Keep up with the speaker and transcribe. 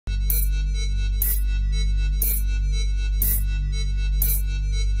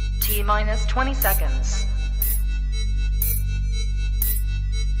T-minus 20 seconds.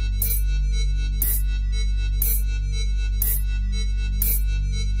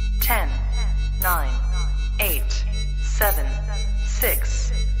 10, 9, 8, 7,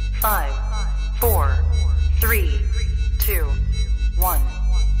 6, 5, 4, 3, 2, 1,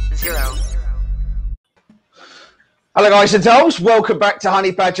 0. Hello guys and dolls, welcome back to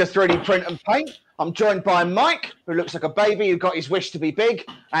Honey Badger 3D Print and Paint. I'm joined by Mike, who looks like a baby who got his wish to be big,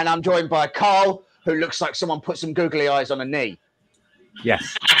 and I'm joined by Carl, who looks like someone put some googly eyes on a knee.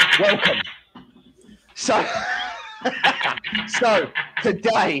 Yes. Welcome. So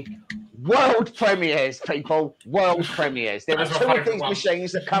today, world premieres, people. World premieres. There are two of these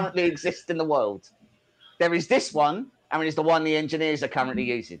machines that currently exist in the world. There is this one, and it's the one the engineers are currently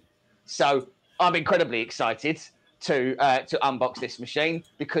using. So I'm incredibly excited to unbox this machine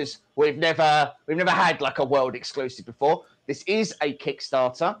because we've never had like a world exclusive before. This is a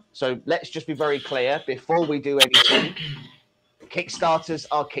Kickstarter, so let's just be very clear before we do anything. Kickstarters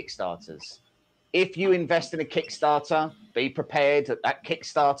are Kickstarters. If you invest in a Kickstarter, be prepared that that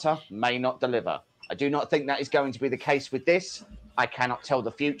Kickstarter may not deliver. I do not think that is going to be the case with this. I cannot tell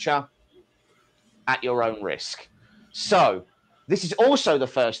the future. At your own risk. So this is also the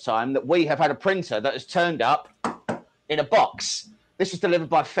first time that we have had a printer that has turned up in a box. This was delivered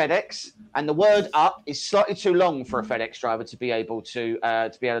by FedEx, and the word "up" is slightly too long for a FedEx driver to be able to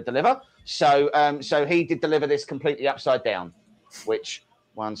deliver. So he did deliver this completely upside down. Which,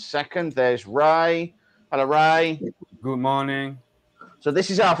 one second, there's Ray. Hello, Ray. Good morning. So this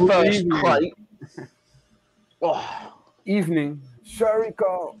is our first crate. Oh. Evening. Sorry,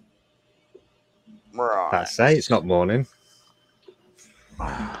 Carl. Right. That's say it's not morning.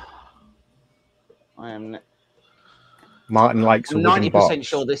 I am Martin likes a 90%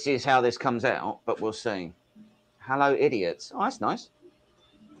 sure this is how this comes out, but we'll see. Hello, idiots. Oh, that's nice.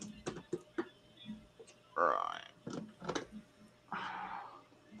 Right.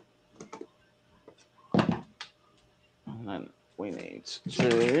 And then we need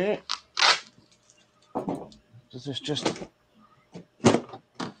to. Does this just?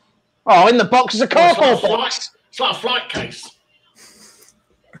 Oh, in the box is a cardboard box. It's like a flight case.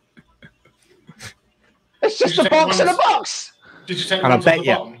 It's just a box in a box. Did you take And I ones off bet the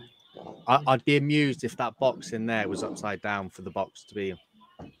you, bottom? I'd be amused if that box in there was upside down for the box to be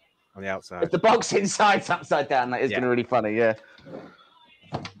on the outside. If the box inside's upside down, that is going to be really funny, yeah.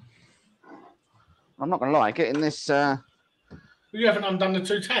 I'm not going to lie, getting this... You haven't undone the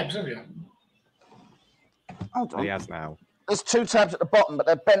two tabs, have you? Hold on. He has now. There's two tabs at the bottom, but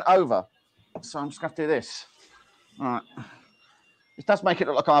they're bent over. So I'm just going to do this. All right. It does make it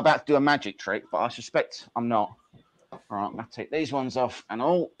look like I'm about to do a magic trick, but I suspect I'm not. All right, I'm going to take these ones off and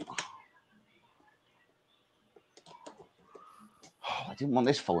all. Oh, I didn't want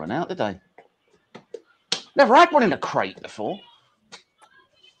this falling out, did I? Never had one in a crate before.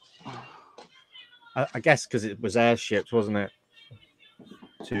 I guess because it was airshipped, wasn't it?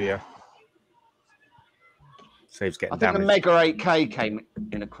 To you. Saves getting I think damaged. the Mega 8K came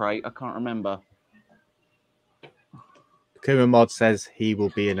in a crate. I can't remember. Kuma Mod says he will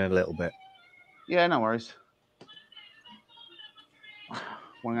be in a little bit. Yeah, no worries.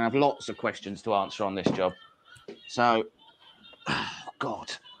 We're going to have lots of questions to answer on this job. So, oh,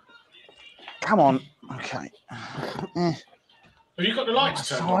 God. Come on. Okay. Have you got the lights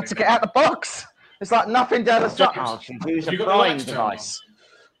So turned hard on? to get out the box. It's like nothing down the side. Oh, she's used a You got the frying lights turned on? device.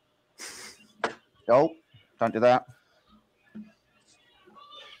 Oh, don't do that.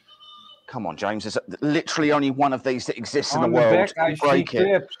 Come on, James. There's literally only one of these that exists in the world. Back, I see Break it.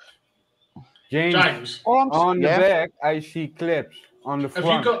 clips. James, Oh, on the yeah. back, I see clips. On the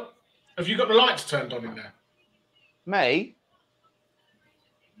front. Have you got the lights turned on in there? Me?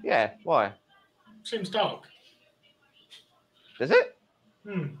 Yeah, why? Seems dark. Does it?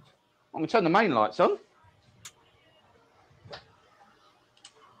 Hmm. I'm going to turn the main lights on.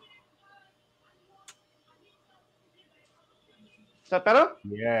 Is that better?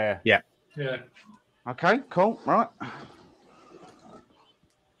 Yeah. Yeah. Yeah. Okay, cool. Right.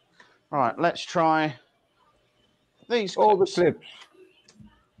 Right, let's try these All the clips. clips.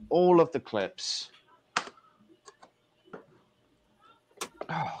 All of the clips.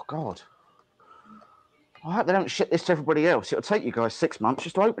 Oh, God. I hope they don't ship this to everybody else. It'll take you guys 6 months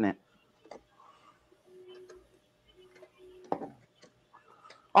just to open it.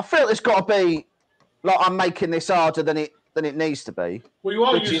 I feel it's got to be like I'm making this harder than it needs to be. Well, you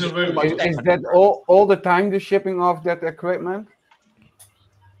are Which using is a room. almost Is that all the time the shipping of that equipment?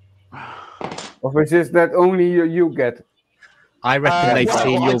 Or is this that only you get? I reckon they've well,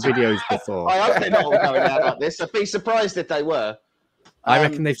 seen I- your videos before. I hope they're not all going out like this. I'd be surprised if they were. I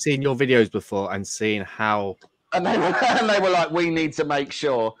reckon they've seen your videos before and seen how. And they were like, we need to make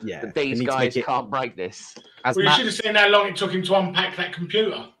sure that these guys can't break this. Well, you should have seen how long it took him to unpack that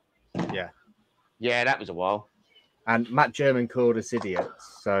computer. Yeah. Yeah, that was a while. And Matt German called us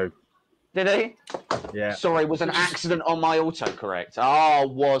idiots, so... Did he? Yeah. Sorry, was an accident on my autocorrect. Oh,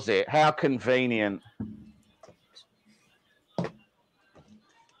 was it? How convenient.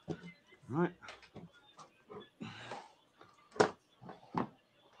 Right.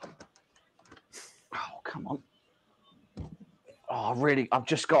 Oh, come on. Oh, really? I've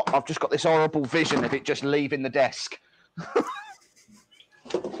just got this horrible vision of it just leaving the desk.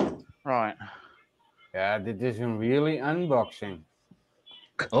 Right. Yeah, this isn't really unboxing.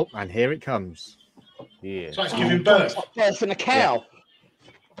 Oh, and here it comes. Yeah. So it's giving birth. Birth in a cow.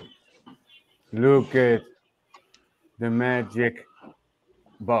 Yeah. Look at the magic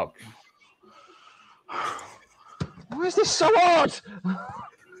box. Why is this so hard?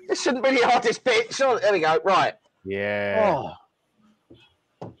 This shouldn't be the hardest bit. Sure, there we go. Right. Yeah. Oh.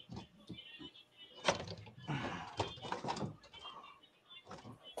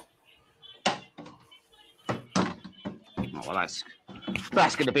 Well,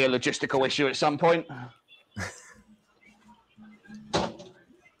 that's going to be a logistical issue at some point.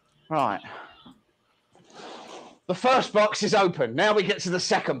 Right. The first box is open. Now we get to the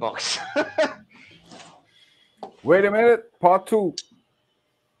second box. Wait a minute. Part 2.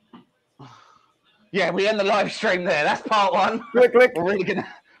 Yeah, we end the live stream there. That's part 1. Click, click.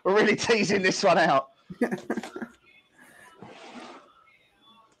 We're really teasing this one out.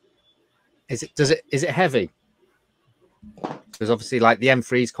 Is it heavy? Because obviously, like the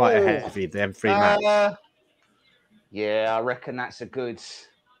M3 is quite heavy. The M3 Max. Yeah, I reckon that's a good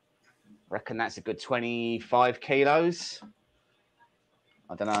 25 kilos.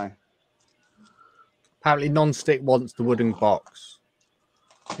 I don't know. Apparently, Non-Stick wants the wooden box.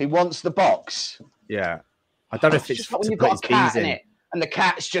 He wants the box. Yeah, I don't know if it's just like when to you've put got his a cat bees in in. it, and the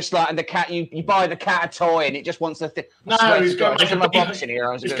cat's just like, and the cat you buy the cat a toy, and it just wants the. No, he's going to make a box in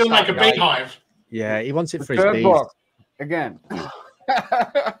here. He's going to make a beehive. Yeah, he wants it for his Third bees. box. Again.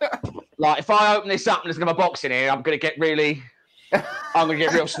 Like if I open this up and there's gonna be a box in here, I'm gonna get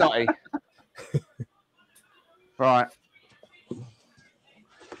real snotty. Right.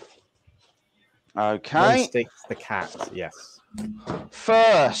 Okay. Non-Stick's the cat. Yes.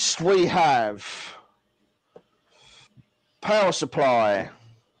 First, we have power supply.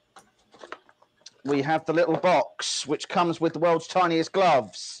 We have the little box, which comes with the world's tiniest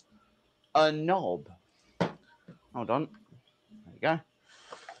gloves. A knob. Hold on. There we go.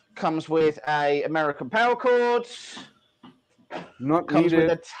 Comes with a American power cord. Not Comes needed.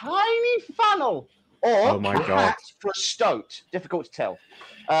 with a tiny funnel. Or Oh my God. perhaps for a stoat. Difficult to tell.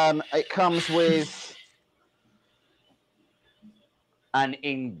 It comes with an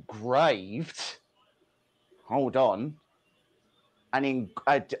engraved. Hold on.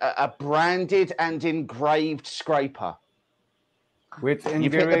 A branded and engraved scraper. With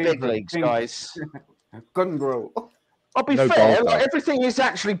You've hit the big leagues, guys. Couldn't grow. I'll be No fair, gold, like, though. everything is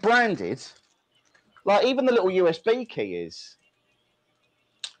actually branded. Like even the little USB key is.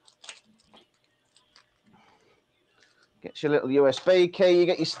 Get your little USB key. You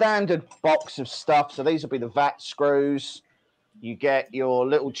get your standard box of stuff. So these will be the VAT screws. You get your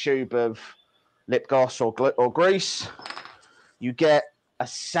little tube of lip gloss or grease. You get a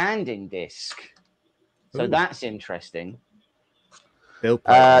sanding disc. So Ooh. that's interesting. Bill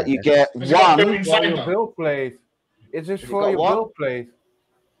plate, You I get Has it got one. built-in For your sander? build plate. Is this Has it for got your what? build plate?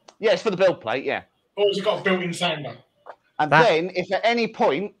 Yeah, it's for the build plate. Yeah. Or has it got a built-in sander? And That- then, if at any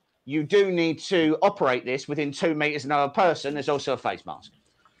point you do need to operate this within 2 meters of another person, there's also a face mask.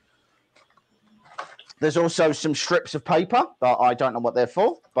 There's also some strips of paper that I don't know what they're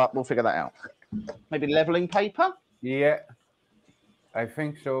for, but we'll figure that out. Maybe leveling paper? Yeah. I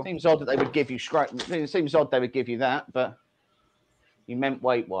think so. Seems odd that they would give you It seems odd they would give you that, but you meant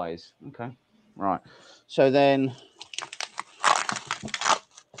weight-wise. Okay. Right. So then...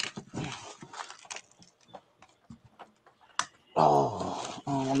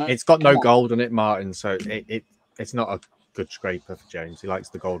 Oh, no. It's got no Come on. gold on it, Martin, so it's not a good scraper for James. He likes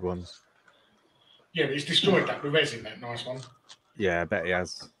the gold ones. Yeah, but he's destroyed that with resin, that nice one. Yeah, I bet he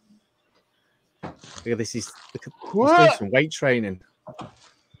has. Look at this. He's doing What? some weight training.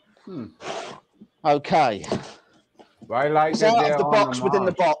 Okay. I like It's that out they're of the on box within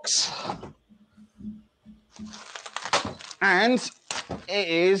the mark. box. And it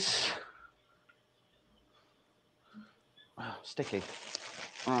is sticky.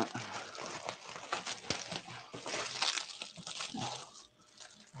 All right.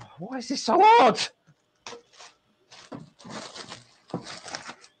 Why is this so hard?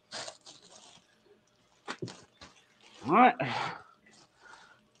 All right.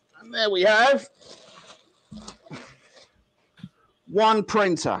 And there we have one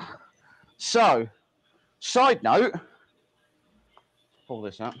printer. So, side note, pull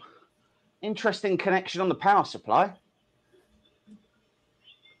this up. Interesting connection on the power supply.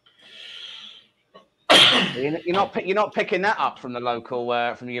 You're not picking that up from the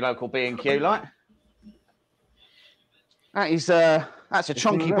local from your local B&Q, like. That's a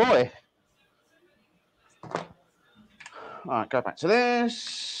chunky boy. All right, go back to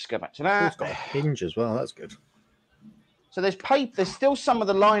this. Go back to that. It's got a hinge as well. That's good. So there's paper. There's still some of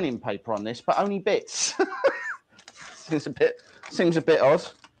the lining paper on this, but only bits. seems a bit odd.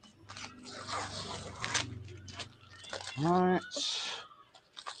 All right.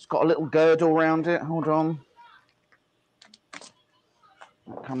 It's got a little girdle around it. Hold on.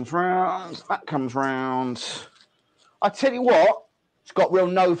 That comes round. That comes round. I tell you what, it's got real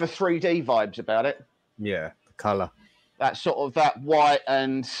Nova 3D vibes about it. Yeah, the colour. That sort of that white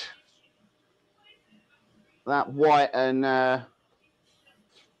and an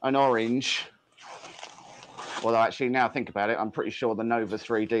orange. Although actually, now think about it, I'm pretty sure the Nova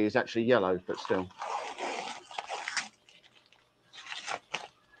 3D is actually yellow, but still.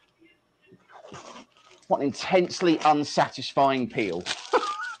 What an intensely unsatisfying peel.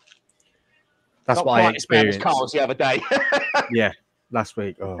 That's what I experienced. Cars the other day. Yeah, last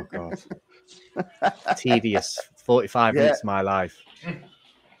week. Oh god, tedious. 45 minutes of my life.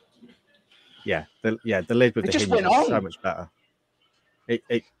 Yeah, the lid with the hinge is so much better.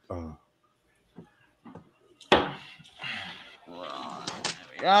 Oh. Right, there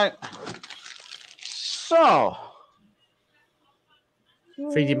we go. So,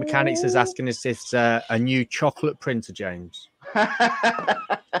 3D Mechanics is asking us if it's a new chocolate printer, James.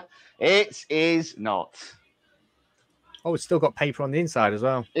 It is not. Oh, it's still got paper on the inside as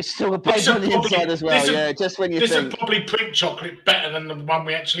well. It's still got paper on the inside as well, yeah. Just when you think... This would probably print chocolate better than the one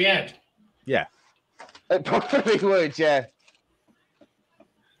we actually had. Yeah. It probably would, yeah.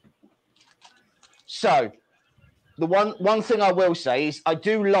 So, the one thing I will say is I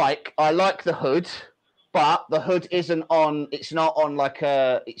like the hood, but the hood isn't on. It's not on like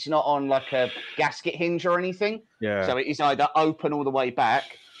a gasket hinge or anything. Yeah. So it is either open all the way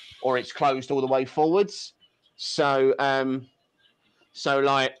back, or it's closed all the way forwards. So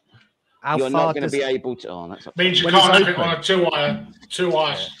like you're not going to be able to. Oh, that's means you can't have it on a two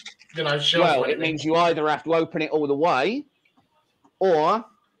wire, shelf. Well, it means you either have to open it all the way, or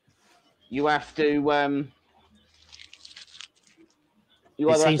you have to. You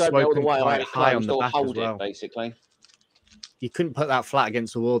either have to open it all the way or high on the back hold as well. It, basically. You couldn't put that flat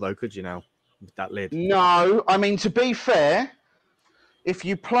against the wall, though, could you? Now with that lid. No, I mean, to be fair, if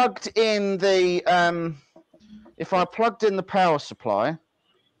you plugged in the if I plugged in the power supply,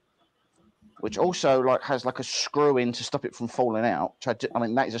 which also has a screw in to stop it from falling out, which I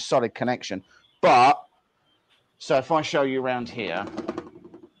mean that is a solid connection. But so if I show you around here,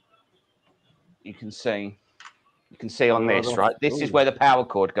 you can see on this, right? This is where the power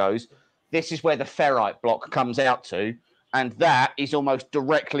cord goes. This is where the ferrite block comes out to, and that is almost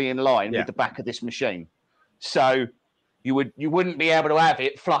directly in line with the back of this machine. So you wouldn't be able to have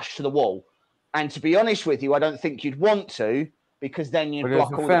it flush to the wall. And to be honest with you, I don't think you'd want to, because then you'd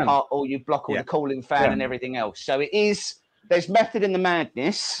block all the cooling fan and everything else. So there's method in the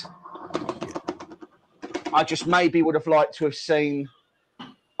madness. I just maybe would have liked to have seen.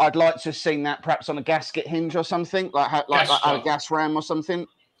 I'd like to have seen that perhaps on a gasket hinge or something, like a gas ram or something.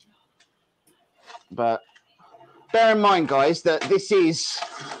 But bear in mind, guys, that this is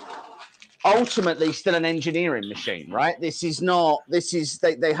ultimately still an engineering machine, right? They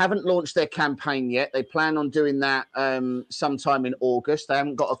haven't launched their campaign yet. They plan on doing that sometime in August. They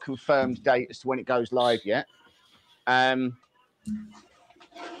haven't got a confirmed date as to when it goes live yet. And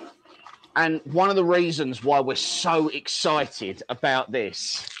one of the reasons why we're so excited about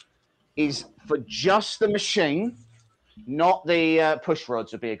this is for just the machine, not the push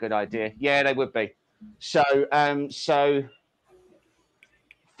rods would be a good idea. Yeah, they would be. So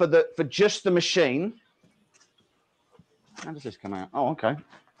for just the machine, how does this come out? Oh, okay.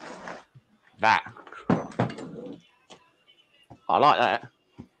 That. I like that.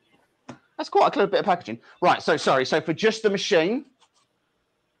 That's quite a clever bit of packaging. Right, so sorry. So for just the machine,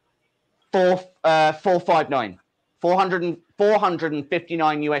 $459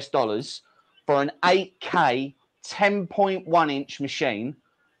 $459 for an 8K 10.1 inch machine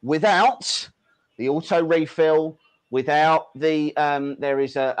without the auto refill, without the there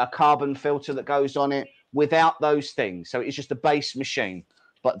is a carbon filter that goes on it, without those things. So it's just a base machine,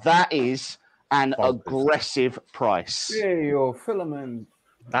 but that is an aggressive price. Yeah, your filament.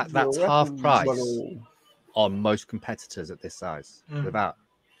 That's half price. on most competitors at this size. Without.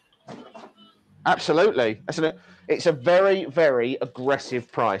 Absolutely. It's a very, very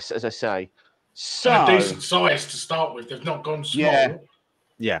aggressive price, as I say. So, and a decent size to start with. They've not gone small.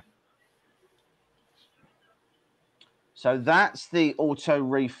 Yeah. So that's the auto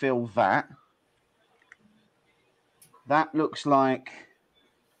refill vat. That looks like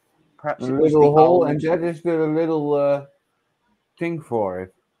perhaps A it was little the hole, old... and that is the little thing for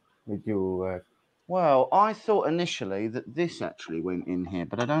it that you. Well, I thought initially that this actually went in here,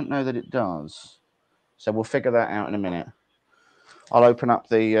 but I don't know that it does. So we'll figure that out in a minute. I'll open up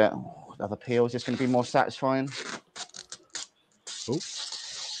the other peel. Is this going to be more satisfying? Ooh.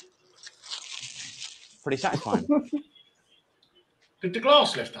 Pretty satisfying. Did the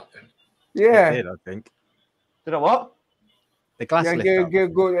glass lift up then? Yeah. It did, I think. Did I what? The glass lift up.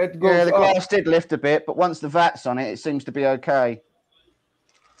 It goes Yeah, the up. glass did lift a bit, but once the vat's on it, it seems to be okay.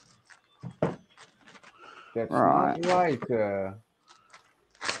 That's Right. not right.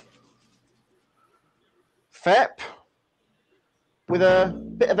 FEP with a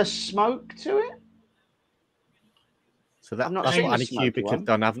bit of a smoke to it. So that's I've not what seen a smoky Anycubic one. have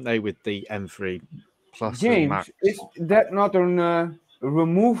done, haven't they, with the M3 Plus and James, Max? is that not a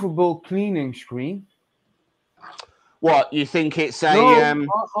removable cleaning screen? What, you think it's a... No,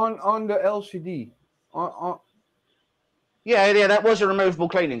 on the LCD. Yeah, that was a removable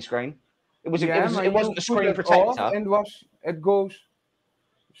cleaning screen. It but wasn't you a put screen it protector. off and it goes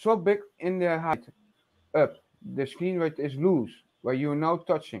so big in the height up. The screen rate is loose, where you're now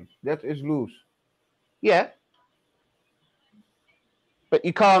touching. That is loose. Yeah. But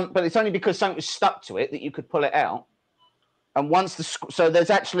you can't, but it's only because something was stuck to it that you could pull it out. And once so there's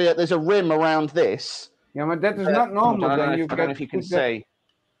actually there's a rim around this. Yeah, but that is not normal. I don't know if you can see.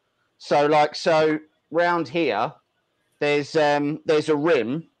 So round here, there's a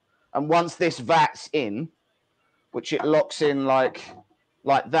rim, and once this vat's in, which it locks in like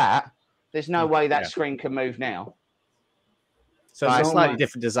that, there's no way that screen can move now. So it's a slightly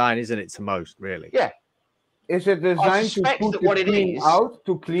different design, isn't it, to most, really? Yeah. Is it designed to put the screen out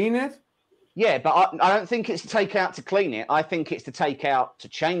to clean it? Yeah, but I don't think it's to take out to clean it. I think it's to take out to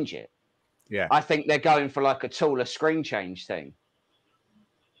change it. Yeah. I think they're going for like a tooler screen change thing.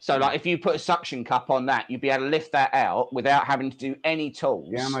 So like if you put a suction cup on that, you'd be able to lift that out without having to do any tools.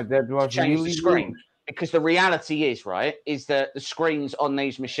 Yeah, but that was to change really the screen. loose. Because the reality is, right, is that the screens on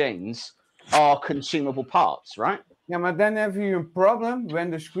these machines are consumable parts, right? Yeah, but then have you a problem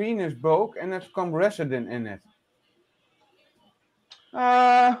when the screen is broke and there's some resin in it?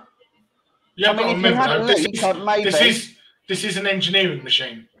 Yeah, I mean, if you had a leak, maybe. This is an engineering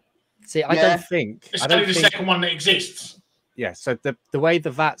machine. See, I don't think it's only the second one that exists. Yeah, so the way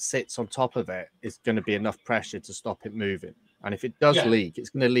the vat sits on top of it is going to be enough pressure to stop it moving. And if it does leak, it's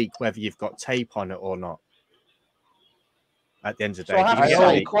going to leak whether you've got tape on it or not. At the end of the day, I have to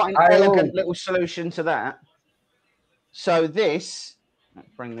say, quite an elegant little solution to that. So this, let's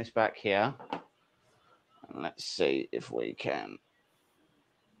bring this back here. And let's see if we can.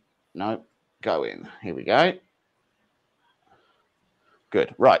 No, go in. Here we go.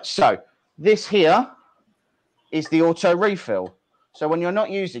 Good. Right. So this here is the auto refill. So when you're not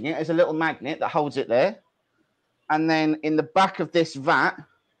using it, there's a little magnet that holds it there. And then in the back of this vat,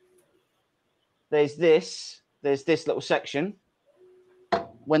 there's this little section.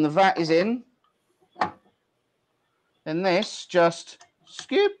 When the vat is in, then this just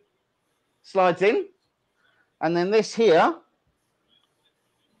slides in. And then this here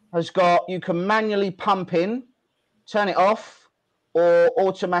has got, you can manually pump in, turn it off, or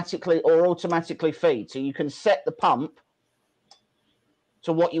automatically feed. So you can set the pump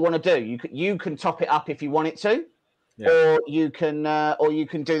to what you want to do. You can top it up if you want it to, or you can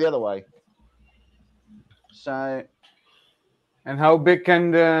do the other way. So, and how big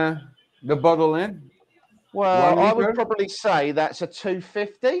can the bottle in? Well, I would probably say that's a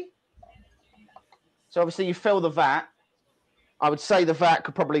 250. So obviously you fill the vat. I would say the vat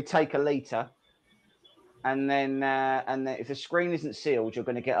could probably take a litre. And then if the screen isn't sealed, you're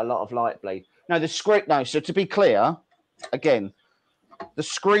going to get a lot of light bleed. So to be clear, again, the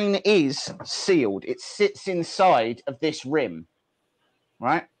screen is sealed. It sits inside of this rim,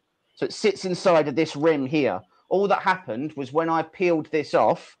 right? So it sits inside of this rim here. All that happened was when I peeled this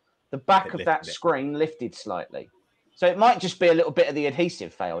off, the back of that screen lifted slightly. So it might just be a little bit of the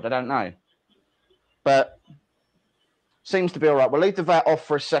adhesive failed. I don't know. But seems to be all right. We'll leave the vat off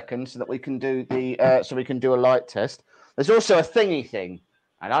for a second so that we can do a light test. There's also a thingy thing,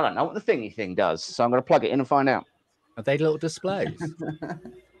 and I don't know what the thingy thing does. So I'm going to plug it in and find out. Are they little displays?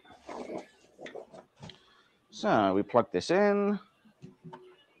 So we plug this in.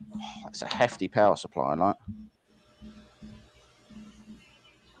 That's a hefty power supply, like.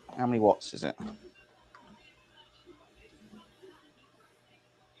 How many watts is it?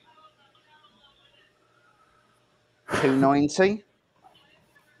 $290.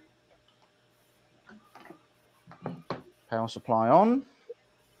 Power supply on.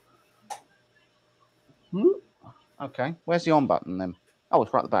 Okay, where's the on button then? Oh,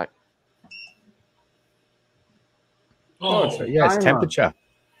 it's right at the back. Oh, So, yeah, it's temperature.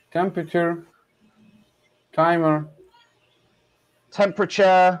 Temperature. Timer.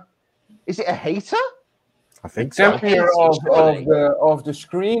 Temperature. Is it a heater? I think so. Temperature of the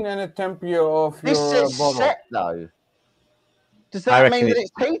screen and the temperature of This your is bottle. set though. Does I that reckon mean that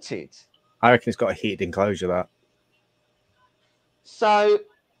it's heated? I reckon it's got a heated enclosure, that. So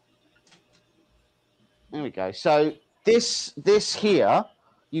there we go. So this here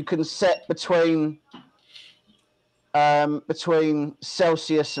you can set between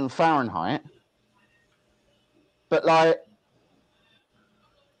Celsius and Fahrenheit, but like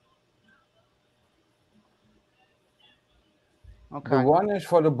The one is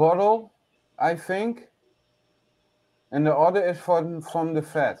for the bottle, I think, and the other is from the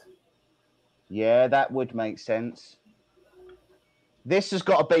fat. Yeah, that would make sense. This has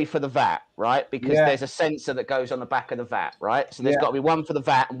got to be for the vat, right? Because there's a sensor that goes on the back of the vat, right? So there's got to be one for the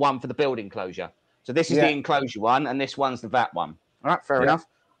vat and one for the build enclosure. So this is the enclosure one, and this one's the vat one. All right, fair enough.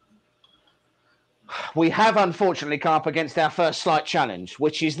 We have unfortunately come up against our first slight challenge,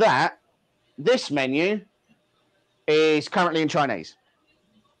 which is that this menu is currently in Chinese.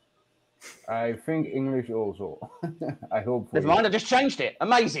 I think English also. I hope. Never mind, I just changed it.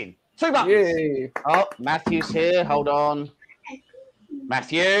 Amazing. 2 buttons. Yay. Oh, Matthew's here. Hold on.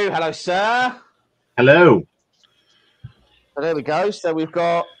 Matthew, hello, sir. Hello. So there we go. So we've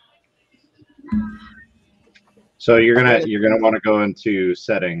got. So you're gonna want to go into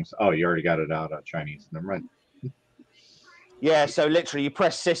settings. Oh, you already got it out on Chinese. Never mind. Yeah, so literally you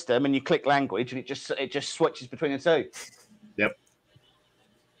press system and you click language and it just switches between the two. Yep.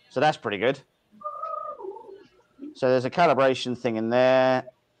 So that's pretty good. So there's a calibration thing in there.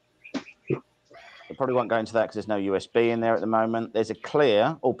 I probably won't go into that because there's no USB in there at the moment. There's a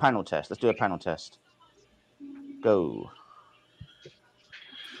clear. Oh, panel test. Let's do a panel test. Go.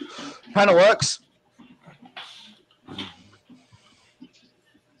 Panel works.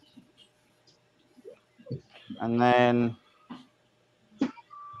 And then,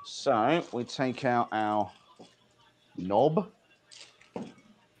 so we take out our knob.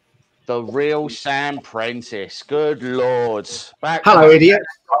 The real Sam Prentice. Good Lord. Hello, idiot.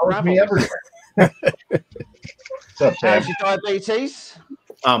 Follows me everywhere. What's up, Sam? How's your diabetes?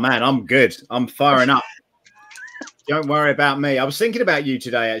 Oh, man, I'm good. I'm firing up. Don't worry about me. I was thinking about you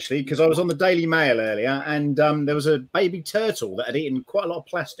today, actually, because I was on the Daily Mail earlier, and there was a baby turtle that had eaten quite a lot of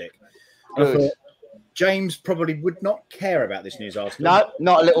plastic. And I thought, James probably would not care about this news article. No,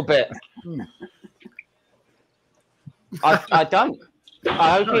 not a little bit. I don't.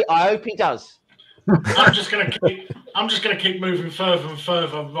 I hope he does. I'm just gonna keep moving further and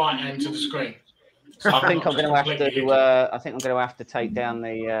further right hand to the screen. So I think I'm going to have to. I think I'm going to have to take down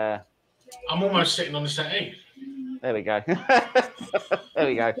the. I'm almost sitting on the settee. There we go. There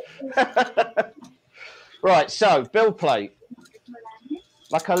we go. Right. So build plate,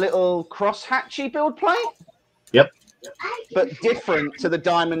 like a little cross-hatchy build plate. Yep. But different to the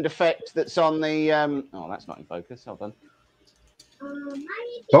diamond effect that's on the. Oh, that's not in focus. Hold on.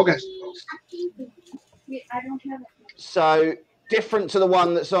 Focus. So different to the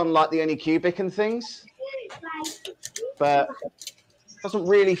one that's on like the Anycubic and things, but doesn't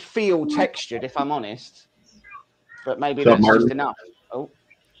really feel textured, if I'm honest. But maybe that's just enough. Oh.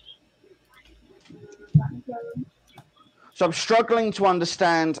 So I'm struggling to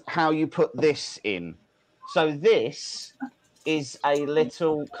understand how you put this in. So this is a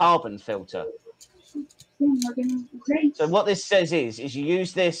little carbon filter. So what this says is you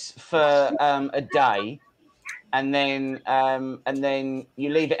use this for a day, and then you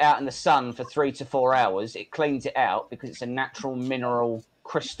leave it out in the sun for 3 to 4 hours. It cleans it out because it's a natural mineral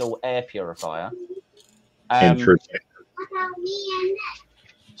crystal air purifier. Interesting.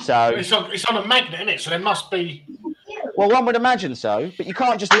 So it's on a magnet, isn't it? So there must be. Well, one would imagine so, but you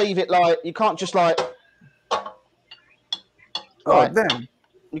can't just leave it like you can't just like. Oh, damn.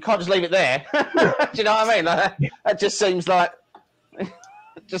 You can't just leave it there. Do you know what I mean? Like, that just seems like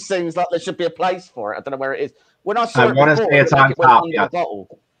there should be a place for it. I don't know where it is. When I saw it want to before, say it's like on it went top. under Yeah. the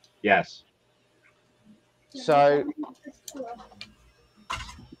bottle. Yes. So.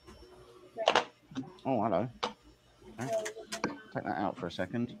 Oh, hello. Okay. Take that out for a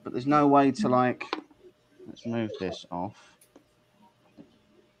second. But there's no way to like. Let's move this off.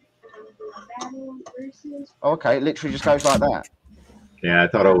 Oh, okay, it literally just goes like that. Yeah, I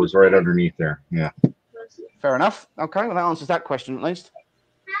thought it was right underneath there. Yeah. Fair enough. Okay, well that answers that question at least.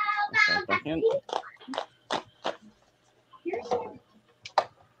 Okay, back in.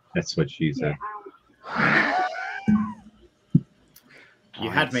 That's what she said. You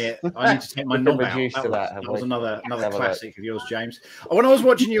had me. I need to take my knob out. That was another classic of yours, James. When I was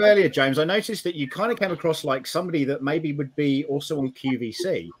watching you earlier, James, I noticed that you kind of came across like somebody that maybe would be also on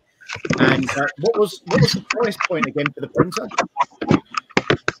QVC. And what was the price point again for the printer?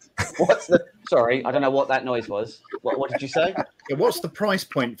 Sorry, I don't know what that noise was. What did you say? Yeah, what's the price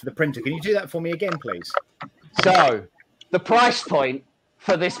point for the printer? Can you do that for me again, please? So, the price point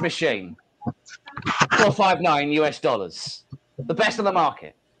for this machine, $459 US. The best on the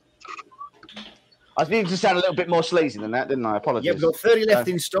market. I needed to sound a little bit more sleazy than that, didn't I? Apologies. Yeah, we've got 30 left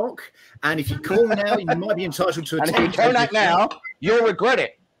in stock, and if you call now, you might be entitled to a. And if you donate now, you'll regret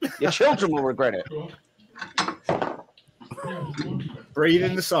it. Your children will regret it. Breathe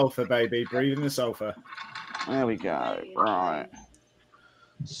in the sulfur, baby. Breathe in the sulfur. There we go. Right.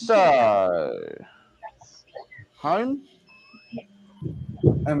 So, home.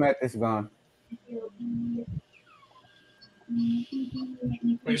 Matt is gone.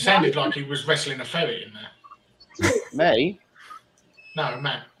 Well, it sounded like he was wrestling a ferret in there. Me? No,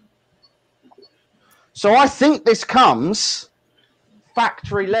 Matt. So I think this comes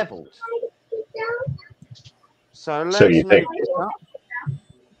factory leveled. So let's you think? this up.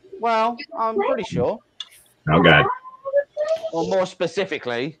 Well, I'm pretty sure. Oh God. Or more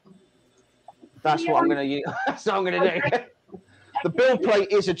specifically, that's what I'm going to use. That's what I'm going to do. The build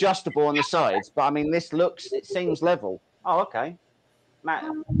plate is adjustable on the sides, but I mean, it seems level. Oh, okay. Matt, I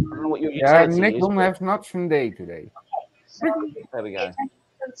don't know what your utility Nick is, will have not some day today. There we go.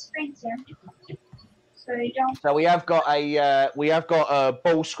 So we have got a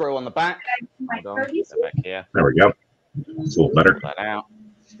ball screw on the back. Hold on, get that back here. There we go. It's a little better. Pull that out.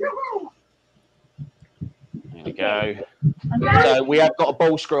 There we go. So we have got a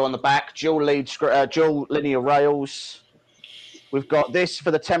ball screw on the back, dual linear rails. We've got this for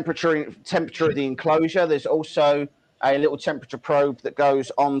the temperature of the enclosure. There's also a little temperature probe that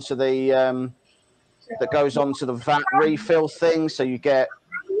goes onto the vat refill thing, so you get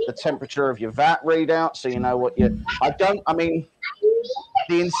the temperature of your vat readout, so you know what you. I mean,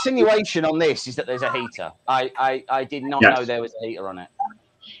 the insinuation on this is that there's a heater. I did not know there was a heater on it.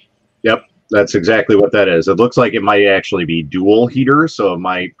 Yep, that's exactly what that is. It looks like it might actually be dual heater, so it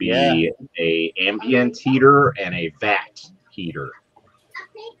might be a ambient heater and a vat heater.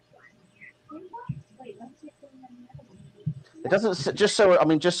 It doesn't. Just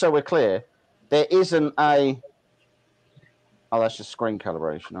so we're clear, there isn't a. Oh, that's just screen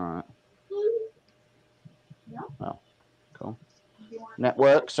calibration. All right. Oh, cool.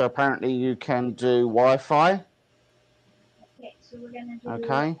 Network. So apparently you can do Wi-Fi.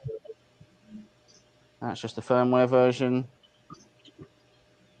 Okay. That's just the firmware version.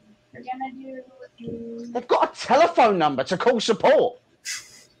 They've got a telephone number to call support.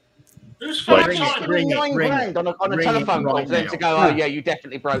 Who's ring on a telephone call for them to go, oh yeah, you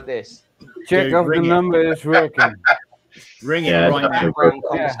definitely broke this. Check if the number is working. Ring it right now.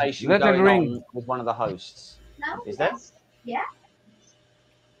 Conversation going on with one of the hosts. Is there? Yeah.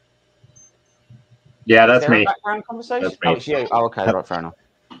 Yeah, that's me. Background conversation? That's me. Oh, it's you. Oh, okay, right, fair enough.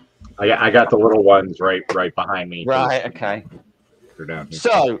 I got the little ones right behind me. Right, okay. They're down here.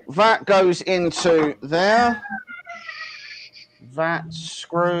 So that goes into there. That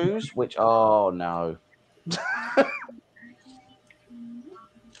screws, which oh no.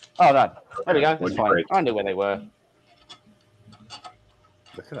 Oh no. There we go. That's fine. Great. I knew where they were.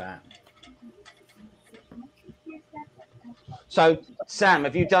 Look at that. So Sam,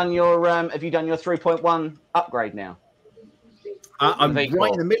 have you done your 3.1 upgrade now? I'm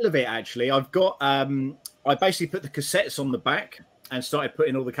right in the middle of it actually. I've got I basically put the cassettes on the back and started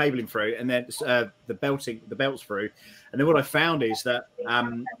putting all the cabling through, and then the belts through. And then what I found is that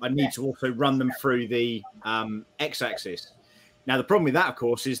I need to also run them through the X-axis. Now the problem with that, of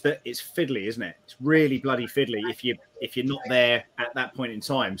course, is that it's fiddly, isn't it? It's really bloody fiddly if you're not there at that point in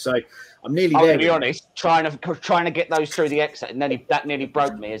time. So I'm nearly there. To be honest, trying to get those through the X, that nearly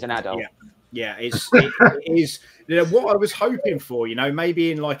broke me as an adult. Yeah, it is. You know, what I was hoping for, you know,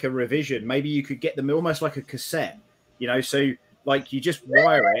 maybe in like a revision, maybe you could get them almost like a cassette, you know, so like you just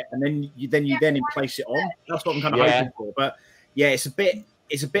wire it and then you place it on. That's what I'm kind of hoping for. But yeah, it's a bit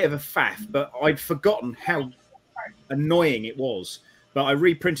of a faff. But I'd forgotten how annoying it was. But I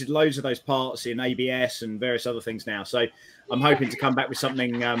reprinted loads of those parts in ABS and various other things now. So I'm hoping to come back with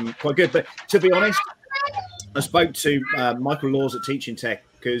something quite good. But to be honest, I spoke to Michael Laws at Teaching Tech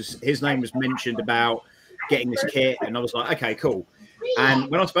because his name was mentioned about getting this kit, and I was like, okay, cool. And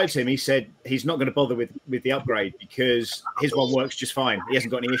when I spoke to him, he said he's not going to bother with the upgrade because his one works just fine. He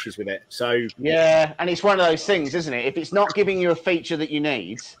hasn't got any issues with it. So yeah, and it's one of those things, isn't it? If it's not giving you a feature that you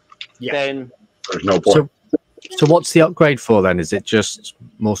need, then there's no point. So what's the upgrade for then? Is it just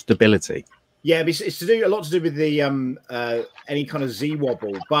more stability? Yeah, it's to do a lot to do with the any kind of Z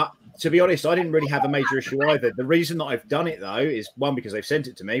wobble. But to be honest, I didn't really have a major issue either. The reason that I've done it though is one, because they've sent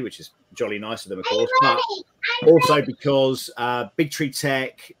it to me, which is jolly nice of them, of course, but also because Big Tree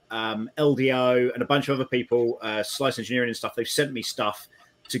Tech, LDO, and a bunch of other people, Slice Engineering and stuff, they've sent me stuff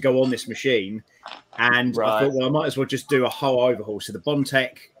to go on this machine. And I thought, well, I might as well just do a whole overhaul. So the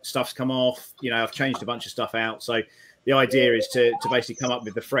Bondtech stuff's come off. You know, I've changed a bunch of stuff out. So the idea is to basically come up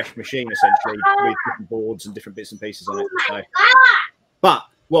with the fresh machine, essentially, with different boards and different bits and pieces on it. So, but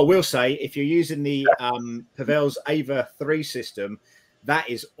what we'll say, if you're using the Pavel's Ava 3 system, that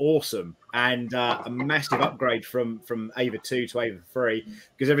is awesome, and a massive upgrade from Ava 2 to Ava 3,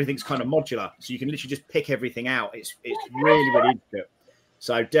 because everything's kind of modular. So you can literally just pick everything out. It's really, really intricate.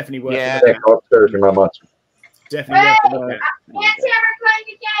 So definitely worth it. Yeah, go upstairs, you're not much. Definitely worth it. Nancy, we're playing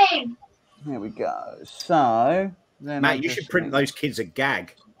a game. Here we go. So then Matt, you should print those kids a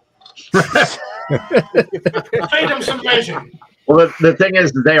gag. Feed them some resin. Well, the thing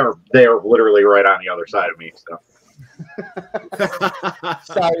is, they are literally right on the other side of me. So,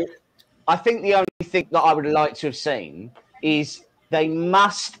 so I think the only thing that I would like to have seen is they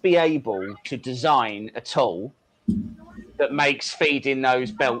must be able to design a tool that makes feeding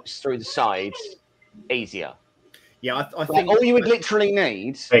those belts through the sides easier. Yeah, I Like, think all you would literally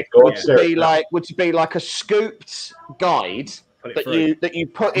need would to be like a scooped guide put it that through. you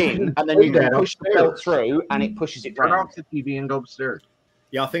put in, and then you can push the belt through, and it pushes it turn down. off the TV and go upstairs.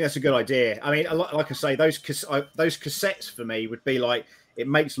 Yeah, I think that's a good idea. I mean, like I say, those cassettes for me would be like, it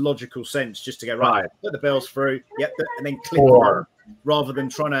makes logical sense just to go, right, put the bells through, and then click them on, rather than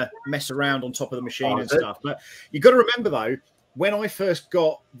trying to mess around on top of the machine and stuff. But you've got to remember, though, when I first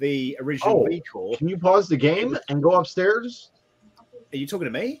got the original V-Core... Can you pause the game and go upstairs? Are you talking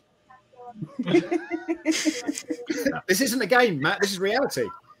to me? This isn't a game, Matt. This is reality.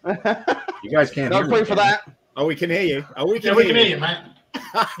 You guys can't No hear proof me. for that. Oh, we can hear you. Oh, we can, Yeah, we can hear you, Matt.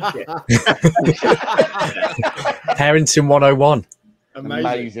 Parenting 101.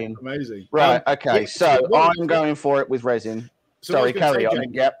 Amazing. Right, okay, yeah, so what- I'm going for it with resin. So what I Sorry, was gonna carry say, on.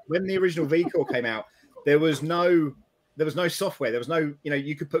 Jake, Yep. When the original V-Core came out, there was no software. There was no,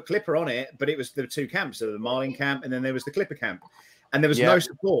 you could put Clipper on it, but there were two camps. There was the Marlin camp, and then there was the Clipper camp. And there was no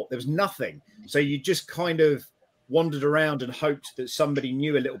support. There was nothing. So you just kind of wandered around and hoped that somebody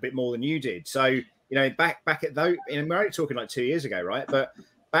knew a little bit more than you did. So, back at those, and we're only talking like 2 years ago, right? But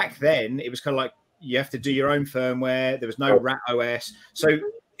back then it was kind of like you have to do your own firmware. There was no RAT OS. So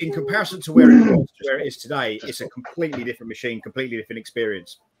in comparison to where it was to where it is today, it's a completely different machine, completely different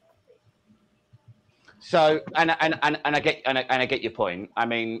experience. So, and I get your point. I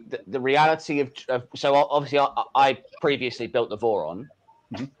mean, the reality of so obviously I previously built the Voron.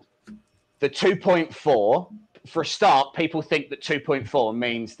 Mm-hmm. The 2.4, for a start, people think that 2.4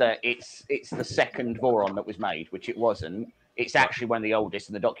 means that it's the second Voron that was made, which it wasn't. It's actually one of the oldest,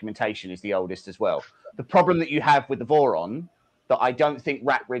 and the documentation is the oldest as well. The problem that you have with the Voron, that I don't think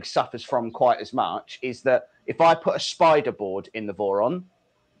Rat Rig suffers from quite as much, is that if I put a spider board in the Voron,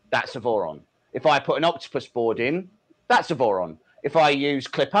 that's a Voron. If I put an octopus board in, that's a Voron. If I use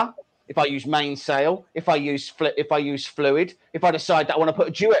Clipper, if I use mainsail, if I use fluid, if I decide that I want to put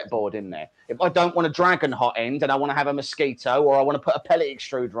a duet board in there, if I don't want a dragon hot end and I want to have a mosquito, or I want to put a pellet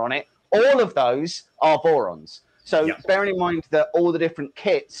extruder on it, all of those are Vorons. So bearing in mind that all the different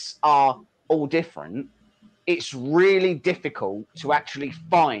kits are all different, it's really difficult to actually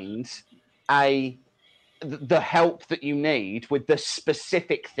find the help that you need with the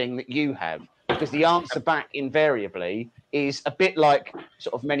specific thing that you have. Because the answer back invariably is a bit like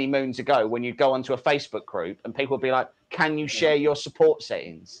sort of many moons ago when you go onto a Facebook group and people would be like, can you share your support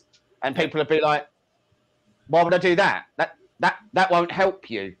settings? And people would be like, why would I do that? That won't help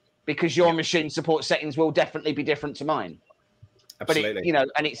you, because your machine support settings will definitely be different to mine. Absolutely. But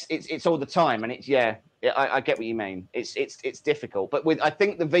and it's all the time, and I get what you mean. It's difficult, but I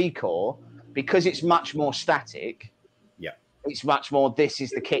think the V-Core, because it's much more static, it's much more, this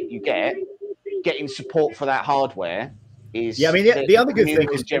is the kit you get. Getting support for that hardware is I mean the other good thing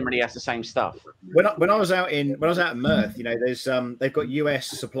is generally has the same stuff. When I was out in Merth, there's they've got US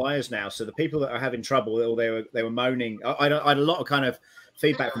suppliers now, so the people that are having trouble, or they were moaning. I had a lot of kind of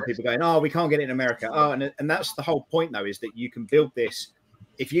feedback from people going, oh, we can't get it in America. Oh, and that's the whole point though, is that you can build this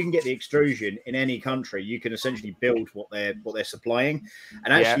if you can get the extrusion in any country, you can essentially build what they're supplying.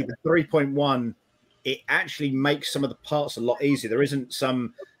 And actually, the 3.1, it actually makes some of the parts a lot easier.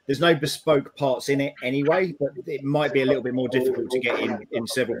 There's no bespoke parts in it anyway, but it might be a little bit more difficult to get in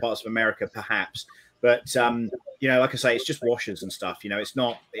several parts of America, perhaps. But you know, like I say, it's just washers and stuff. You know, it's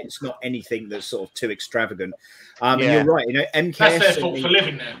not anything that's sort of too extravagant. And you're right. You know, MKS. That's their fault for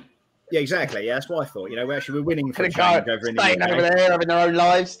living there. Yeah, exactly. Yeah, that's what I thought. You know, we're winning for the change guy over in the staying UK. over there, having their own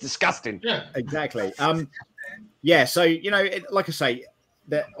lives. Disgusting. Yeah, exactly. Yeah. So you know, like I say,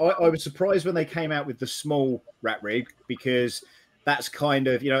 that I was surprised when they came out with the small rat rig, because that's kind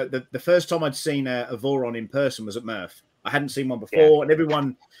of, you know, the first time I'd seen a Voron in person was at Murph. I hadn't seen one before, and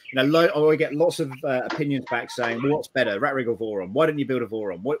everyone, you know, I get lots of opinions back saying, well, what's better, rat rig or Voron? Why didn't you build a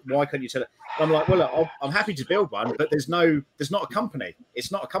Voron? Why couldn't you tell it? I'm like, well, look, I'm happy to build one, but there's not a company.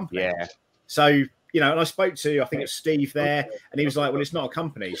 It's not a company. Yeah. So, you know, and I spoke to, I think it's Steve there, and he was like, well, it's not a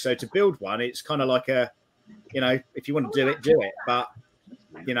company. So to build one, it's kind of like a, you know, if you want to do it, do it. But,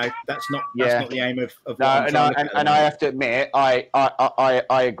 you know, that's not the aim of no, and I have to admit, I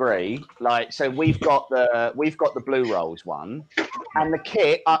agree. Like, so we've got the Blue Rolls one, and the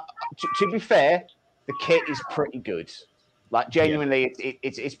kit. To be fair, the kit is pretty good. Like, genuinely,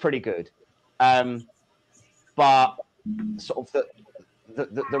 it's pretty good. But sort of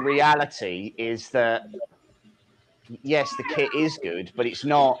the reality is that yes, the kit is good, but it's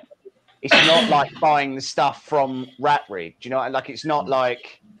not like buying the stuff from Rat Rig. Do you know? Like, it's not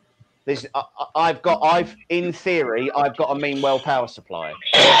like there's. In theory, I've got a Meanwell power supply.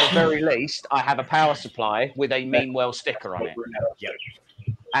 At the very least, I have a power supply with a Meanwell sticker on it. Yep.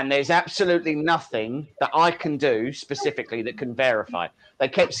 And there's absolutely nothing that I can do specifically that can verify. They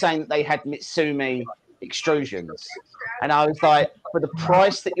kept saying that they had Mitsumi extrusions, and I was like, for the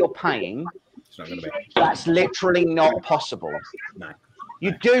price that you're paying, it's not going to be. That's literally not possible. No.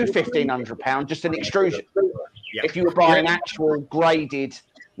 You do £1,500 just an extrusion. Yep. If you were buying actual graded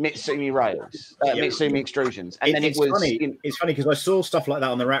Mitsumi rails, Mitsumi extrusions, and then it's funny. It's funny because I saw stuff like that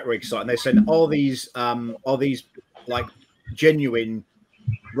on the Rat Rig site, and they said, "Are these like genuine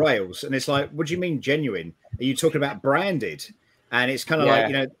rails?" And it's like, "What do you mean genuine? Are you talking about branded?" And it's kind of like,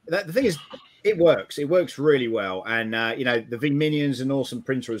 you know, the thing is, it works. It works really well. And, you know, the V-Minion's an awesome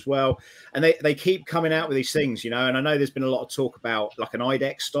printer as well. And they keep coming out with these things, you know. And I know there's been a lot of talk about like an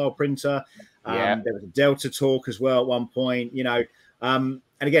IDEX style printer. There was a Delta talk as well at one point, you know. And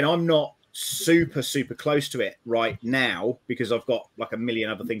again, I'm not super close to it right now because I've got like a million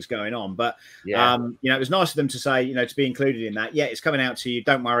other things going on. But, you know, it was nice of them to say, you know, to be included in that. Yeah, it's coming out to you.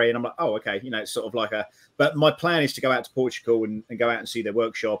 Don't worry. And I'm like, oh, okay. You know, it's sort of like but my plan is to go out to Portugal and go out and see their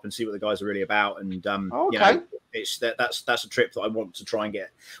workshop and see what the guys are really about. And, you know, that's a trip that I want to try and get.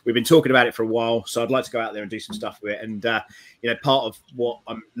 We've been talking about it for a while, so I'd like to go out there and do some stuff with it. And, you know, part of what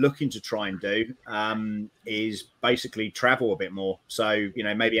I'm looking to try and do is basically travel a bit more. So, you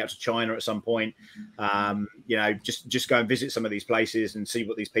know, maybe out to China at some point, you know, just go and visit some of these places and see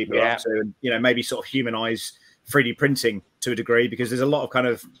what these people are up to. And, you know, maybe sort of humanize 3D printing to a degree, because there's a lot of kind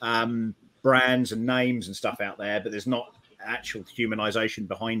of brands and names and stuff out there, but there's not actual humanization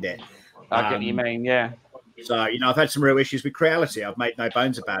behind it. I get what you mean, yeah. So, you know, I've had some real issues with Creality. I've made no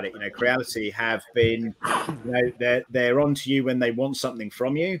bones about it. You know, Creality have been, you know, they're on to you when they want something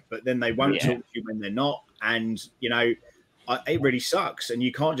from you, but then they won't talk to you when they're not. And, you know, it really sucks. And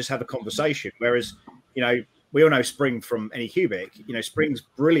you can't just have a conversation. Whereas, you know, we all know Spring from Anycubic. You know, Spring's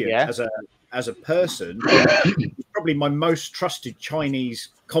brilliant as a person. He's probably my most trusted Chinese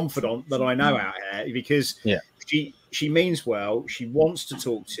confidant that I know out here, because she means well. She wants to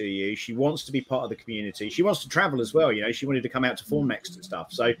talk to you. She wants to be part of the community. She wants to travel as well. You know, she wanted to come out to Formnext and stuff.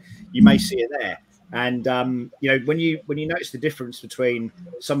 So you may see her there. And you know, when you notice the difference between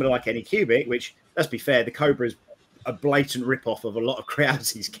somebody like Anycubic, which, let's be fair, the Cobra is a blatant rip-off of a lot of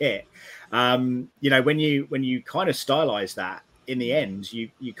Creality's kit. You know, when you kind of stylize that, in the end, you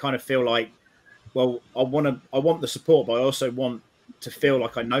kind of feel like, well, I want the support, but I also want to feel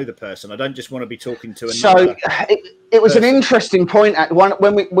like I know the person. I don't just want to be talking to another. So it was an interesting point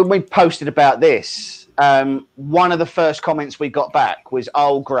when we posted about this. One of the first comments we got back was,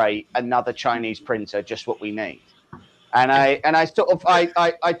 "Oh, great, another Chinese printer, just what we need." And I sort of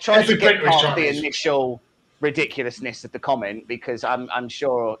I tried to get past the initial ridiculousness of the comment, because I'm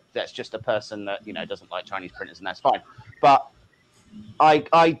sure that's just a person that, you know, doesn't like Chinese printers, and that's fine. But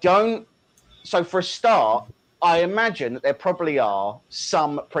I don't. So for a start, I imagine that there probably are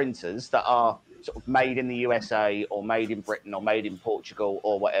some printers that are sort of made in the USA or made in Britain or made in Portugal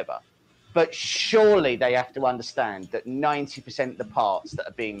or whatever. But surely they have to understand that 90% of the parts that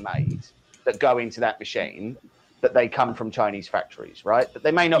are being made that go into that machine that they come from Chinese factories, right? That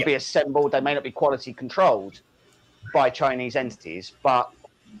they may not be assembled, they may not be quality controlled by Chinese entities, but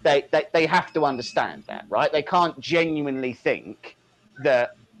they have to understand that, right? They can't genuinely think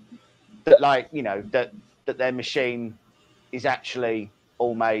that like, you know, that their machine is actually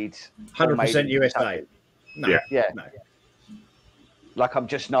all made 100% USA. No. Yeah. No. Like I'm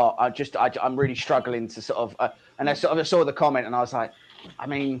just not. I'm really struggling to sort of. And I saw the comment, and I was like, I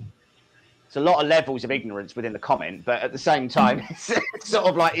mean, it's a lot of levels of ignorance within the comment, but at the same time, it's sort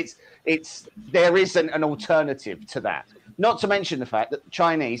of like there isn't an alternative to that. Not to mention the fact that the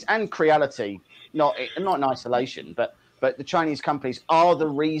Chinese and Creality, not in isolation, but the Chinese companies are the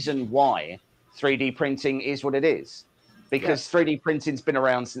reason why 3D printing is what it is, because 3D printing's been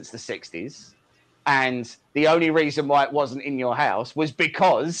around since the 60s. And the only reason why it wasn't in your house was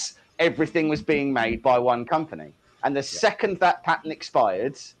because everything was being made by one company. And the second that patent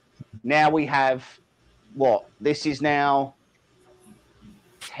expired, now we have what? This is now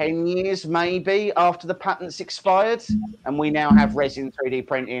 10 years maybe after the patents expired. And we now have resin 3D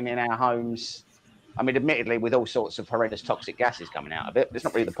printing in our homes. I mean, admittedly, with all sorts of horrendous toxic gases coming out of it, but it's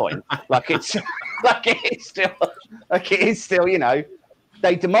not really the point. It is still, you know,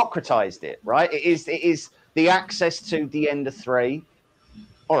 they democratized it, right? It is the access to the Ender 3.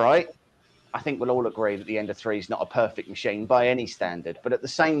 All right. I think we'll all agree that the Ender 3 is not a perfect machine by any standard. But at the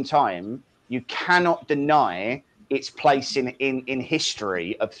same time, you cannot deny its place in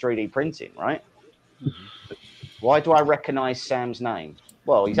history of 3D printing, right? Mm-hmm. Why do I recognize Sam's name?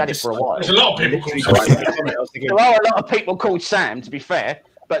 Well, he's had it for a while. There's a lot of people called Sam. There are a lot of people called Sam, to be fair.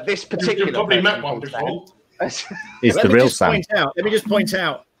 But this particular... You've probably met one before. Is the real Sam? Let me just point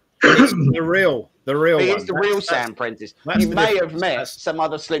out. It's the real one. It's the real Sam Prentice. You may have met some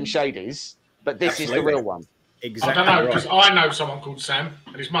other Slim Shadys, but this is the real one. Exactly. I don't know, because I know someone called Sam,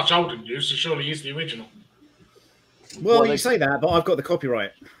 and he's much older than you, so surely he's the original. Well, you say that, but I've got the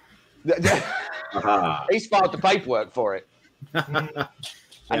copyright. He's filed the paperwork for it.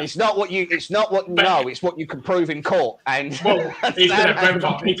 And it's not what it's what you can prove in court. And well, he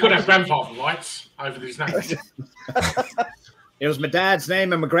could have grandfather rights over his name. It was my dad's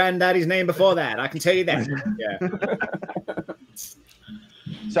name and my granddaddy's name before that. I can tell you that. Yeah.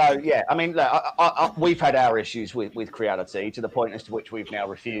 So yeah, I mean, look, we've had our issues with Creality to the point as to which we've now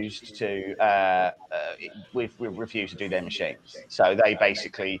refused to we've refused to do their machines. So they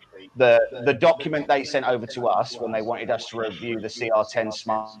basically the document they sent over to us when they wanted us to review the CR10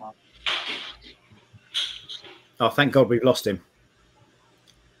 Smart. Oh, thank God we've lost him.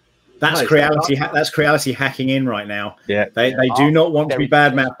 That's Creality. That's Creality hacking in right now. Yeah, they do not want to be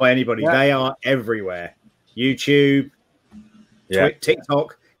badmouthed by anybody. Yeah. They are everywhere. YouTube,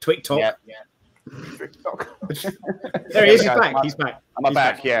 TikTok. Yeah. There he is. He's back. He's back. I'm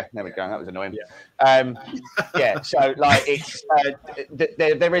back. Yeah, there we go. That was annoying. Yeah. So like, it's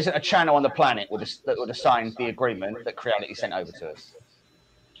there isn't a channel on the planet that would have signed the agreement that Creality sent over to us.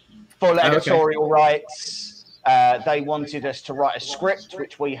 Full editorial rights. They wanted us to write a script,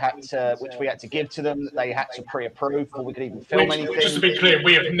 which we had to give to them. That they had to pre-approve before we could even film anything. Just to be clear,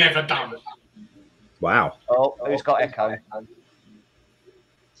 we have never done. Wow. Oh, who's got echo?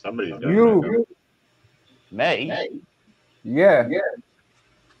 Somebody's done you. Me? Yeah.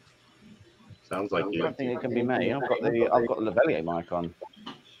 Sounds like you. I don't think it can be me. I've got the Lavalier mic on.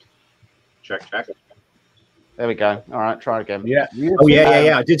 Check. There we go. All right, try again. Yeah. Oh,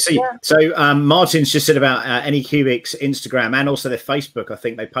 yeah. I did see. Yeah. So Martin's just said about Anycubic's Instagram and also their Facebook. I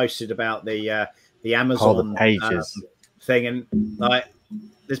think they posted about the Amazon pages thing, and like,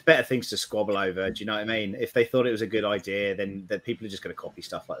 there's better things to squabble over. Do you know what I mean? If they thought it was a good idea, then people are just going to copy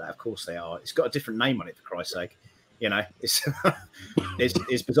stuff like that. Of course they are. It's got a different name on it, for Christ's sake. You know, it's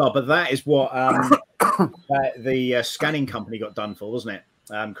bizarre. But that is what the scanning company got done for, wasn't it?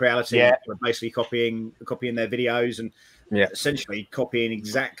 Creality were basically copying their videos and essentially copying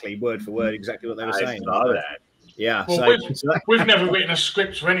exactly word for word exactly what they were saying. Saw that. Yeah. Well, we've never written a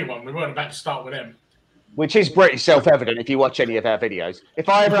script for anyone. We weren't about to start with them. Which is pretty self-evident if you watch any of our videos. If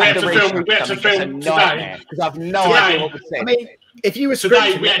I ever had to film today, because I've no idea what we're saying. I mean, if you were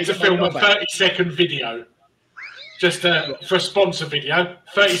today, we had to film a 30-second video, just for a sponsor video.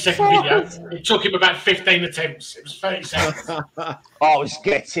 30-second video. It took him about 15 attempts. It was 30 seconds.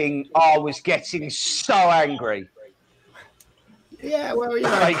 I was getting so angry. Yeah, well, you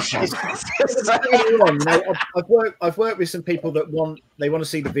know, I've worked with some people that want to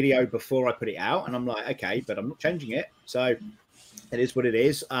see the video before I put it out, and I'm like, okay, but I'm not changing it, so it is what it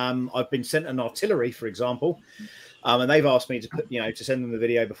is. I've been sent an artillery, for example, and they've asked me to send them the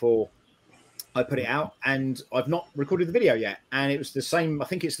video before I put it out, and I've not recorded the video yet. And it was the same. I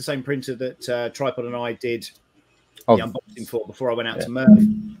think it's the same printer that Tripod and I did unboxing for before I went out to Merv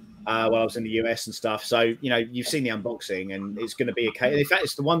while I was in the US and stuff. So, you know, you've seen the unboxing, and it's going to be a case. In fact,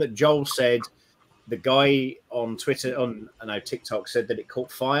 it's the one that Joel said. The guy on Twitter, TikTok, said that it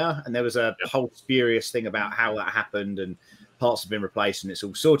caught fire, and there was a whole spurious thing about how that happened, and parts have been replaced, and it's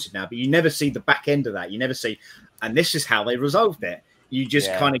all sorted now. But you never see the back end of that. You never see, and this is how they resolved it. You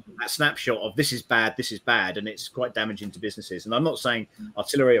just kind of get that snapshot of this is bad, and it's quite damaging to businesses. And I'm not saying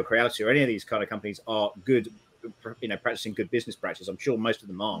Artillery or Creality or any of these kind of companies are good, you know, practicing good business practice. I'm sure most of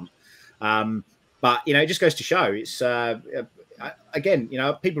them aren't. But, you know, it just goes to show it's, again, you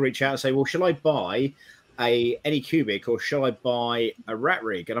know, people reach out and say, well, shall I buy a Anycubic or shall I buy a rat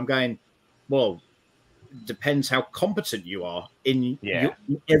rig? And I'm going, well, depends how competent you are in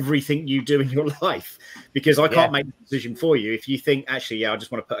everything you do in your life, because I can't make the decision for you. If you think, actually, I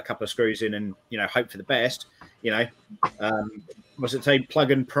just want to put a couple of screws in and, you know, hope for the best, you know, what's it say, plug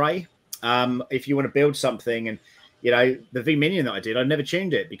and pray. If you want to build something, and, you know, the V Minion that I did, I never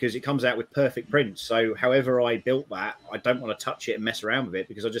tuned it because it comes out with perfect prints. So however I built that, I don't want to touch it and mess around with it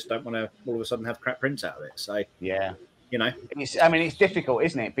because I just don't want to all of a sudden have crap prints out of it. So, you know, it's difficult,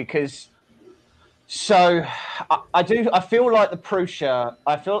 isn't it? Because I feel like the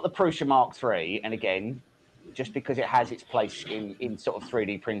Prusa Mark III, and again, just because it has its place in sort of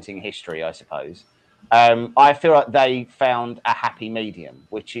 3D printing history, I suppose, I feel like they found a happy medium,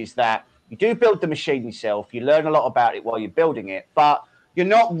 which is that you do build the machine yourself, you learn a lot about it while you're building it, but you're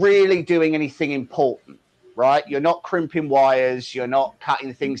not really doing anything important, right? You're not crimping wires, you're not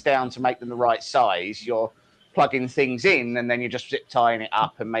cutting things down to make them the right size, you're plugging things in, and then you're just zip tying it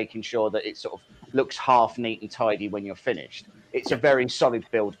up and making sure that it sort of looks half neat and tidy when you're finished. It's a very solid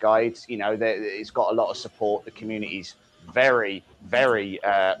build guide. You know, it's got a lot of support. The community's very, very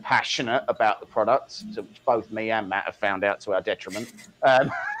passionate about the products, so both me and Matt have found out to our detriment.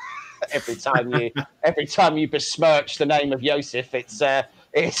 Every time you besmirch the name of Yosef, it's the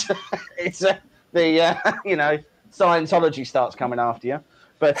you know, Scientology starts coming after you.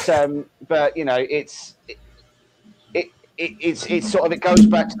 But you know, it's sort of, it goes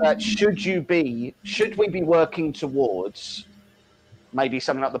back to that. Should we be working towards maybe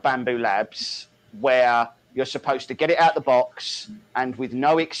something like the Bamboo Labs, where you're supposed to get it out the box, and with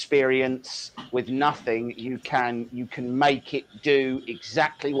no experience, with nothing, you can make it do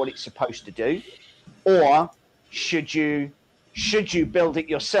exactly what it's supposed to do? Or should you build it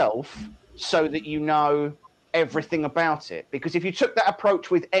yourself so that you know everything about it? Because if you took that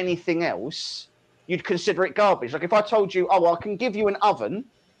approach with anything else, you'd consider it garbage. Like if I told you, I can give you an oven,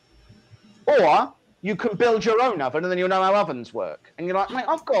 or you can build your own oven, and then you'll know how ovens work. And you're like, mate,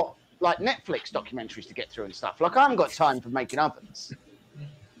 I've got like Netflix documentaries to get through and stuff. Like I haven't got time for making ovens.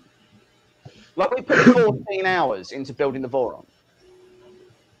 Like we put 14 hours into building the Voron.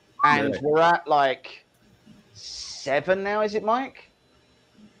 And we're at like 7 now, is it, Mike?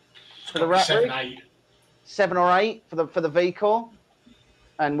 For the rat rig? 7 or 8 for the V-Core.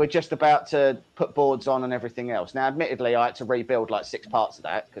 And we're just about to put boards on and everything else. Now, admittedly, I had to rebuild like 6 parts of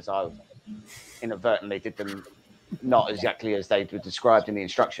that because I inadvertently did them not exactly as they were described in the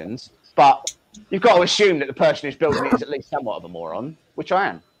instructions. But you've got to assume that the person who's building it is at least somewhat of a moron, which I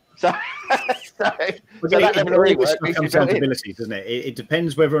am. So that level of rework comes down to abilities, doesn't it? It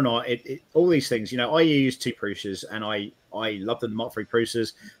depends whether or not all these things. You know, I use 2 Prusas, and I love them. The Mark III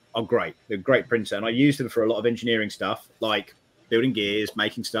Prusas are great. They're a great printer, and I use them for a lot of engineering stuff, like building gears,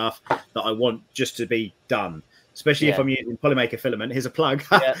 making stuff that I want just to be done. Especially if I'm using Polymaker filament. Here's a plug.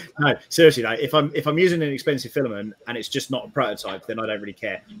 No, seriously though, if I'm using an expensive filament and it's just not a prototype, then I don't really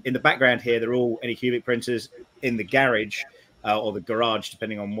care. In the background here, they're all Anycubic printers. In the garage or the garage,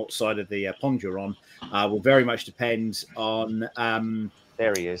 depending on what side of the pond you're on, will very much depend on.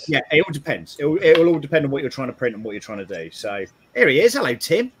 There he is. Yeah, it all depends. It will all depend on what you're trying to print and what you're trying to do. So here he is. Hello,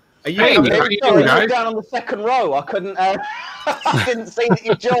 Tim. Are you? Hey, how are you doing, guys? Down on the second row. I couldn't. I didn't see that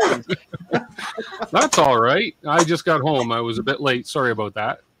you joined. That's all right. I just got home. I was a bit late. Sorry about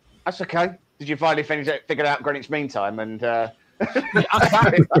that. That's okay. Did you finally figure out Greenwich Mean Time? And I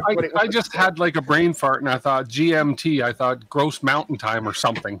just had like a brain fart, and I thought GMT. I thought Gross Mountain Time or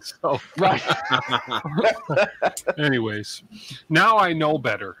something. So right. Anyways, now I know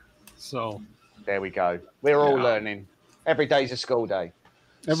better. So there we go. We're all learning. Every day's a school day.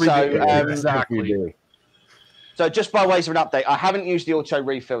 Every day. Exactly. So just by ways of an update, I haven't used the auto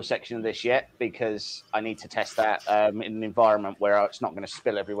refill section of this yet because I need to test that in an environment where it's not going to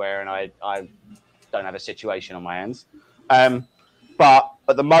spill everywhere and I don't have a situation on my hands. But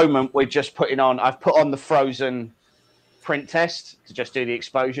at the moment, we're just I've put on the frozen print test to just do the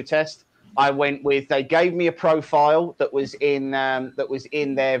exposure test. They gave me a profile that is in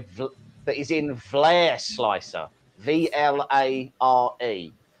Vlair Slicer.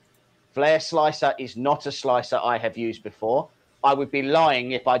 Vlare. Flare Slicer is not a slicer I have used before. I would be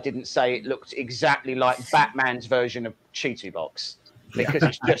lying if I didn't say it looked exactly like Batman's version of Cheeto Box, because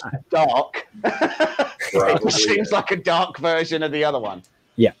it's just dark. It seems like a dark version of the other one.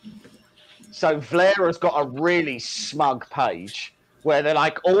 Yeah. So Vlare has got a really smug page where they're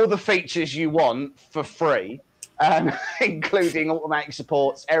like all the features you want for free, including automatic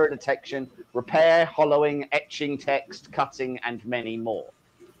supports, error detection, repair, hollowing, etching text, cutting, and many more.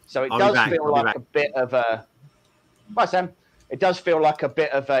 So it does feel like a bit of a... Bye, Sam. It does feel like a bit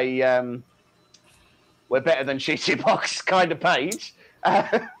of a we're better than Cheeto Box kind of page.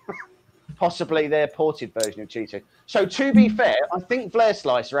 Possibly their ported version of Cheeto. So to be fair, I think Flare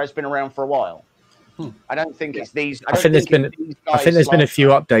Slicer has been around for a while. I don't think it's these. I think there's been a few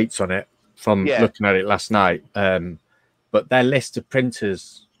updates on it from looking at it last night. But their list of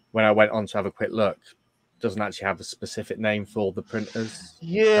printers, when I went on to have a quick look, doesn't actually have a specific name for all the printers.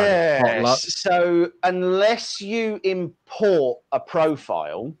 Yeah. So unless you import a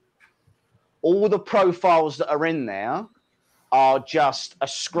profile, all the profiles that are in there are just a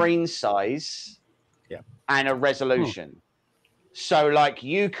screen size and a resolution. So like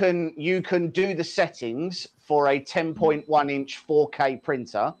you can do the settings for a 10.1 inch 4K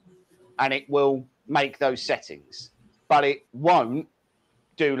printer and it will make those settings, but it won't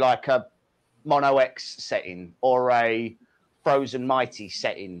do like a Mono X setting or a Frozen Mighty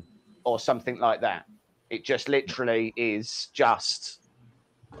setting or something like that. It just literally is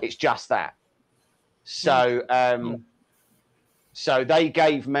it's just that. So so they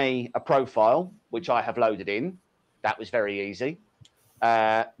gave me a profile which I have loaded in. That was very easy.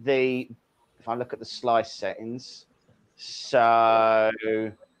 If I look at the slice settings, so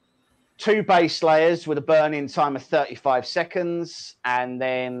 2 base layers with a burn-in time of 35 seconds and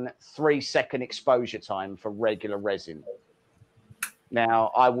then 3-second exposure time for regular resin.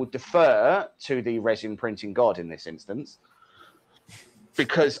 Now, I would defer to the resin printing god in this instance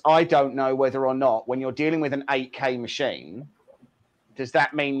because I don't know whether or not when you're dealing with an 8K machine, does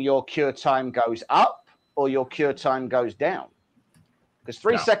that mean your cure time goes up or your cure time goes down? Because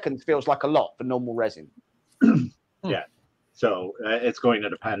 3 seconds feels like a lot for normal resin. Yeah. So it's going to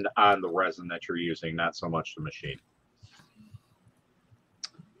depend on the resin that you're using, not so much the machine.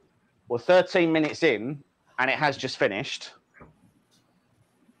 Well, 13 minutes in, and it has just finished.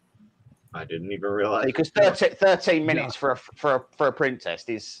 I didn't even realize. Because 13 minutes for a print test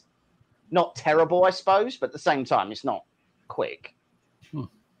is not terrible, I suppose, but at the same time, it's not quick.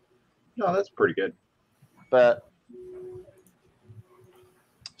 No, that's pretty good. But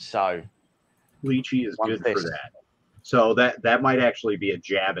so Lychee is good for that. So that might actually be a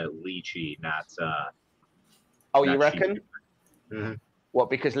jab at Lychee, not. Oh, you reckon? Mm-hmm. What?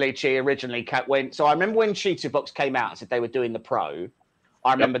 Because Lychee originally went. So I remember when Cheeto Box came out and said they were doing the Pro.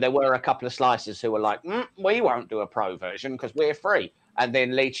 I remember there were a couple of slicers who were like, "We won't do a Pro version because we're free." And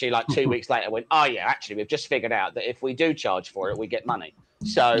then Lychee, like 2 weeks later, went, "Oh yeah, actually, we've just figured out that if we do charge for it, we get money.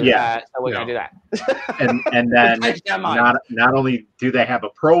 So so we're going to do that." and then not only do they have a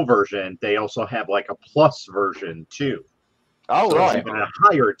Pro version, they also have like a Plus version too. Oh, so right. Even a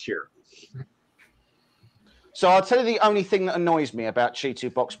higher tier. So I'll tell you the only thing that annoys me about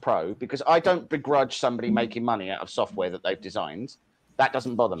Cheeto Box Pro, because I don't begrudge somebody making money out of software that they've designed. That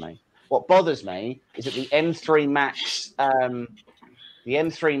doesn't bother me. What bothers me is that the M3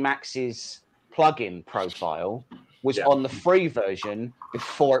 Max's plugin profile was on the free version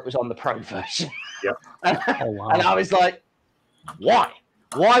before it was on the Pro version. Yep. And I was like, why?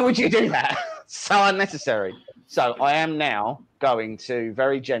 Why would you do that? So unnecessary. So I am now going to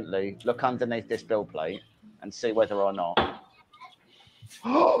very gently look underneath this build plate and see whether or not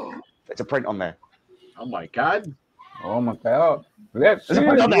there's a print on there. Oh my God. Oh my God. Let's see.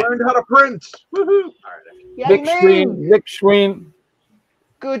 You learned how to print. Woohoo. All right. Big screen.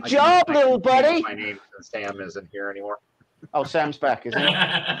 Good job, little buddy. My name since Sam isn't here anymore. Oh, Sam's back, isn't he?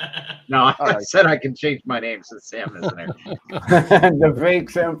 No, I said I can change my name since Sam isn't here. The fake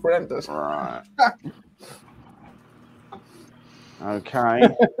Sam Prentice. Right. Okay.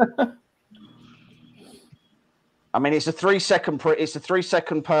 I mean, it's a 3 second it's a 3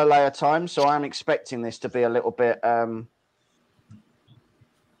 second per layer time, so I'm expecting this to be a little bit. And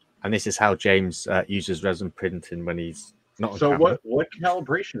this is how James uses resin printing when he's not. So what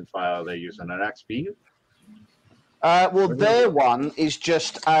calibration file are they using? An XP? Well, their one is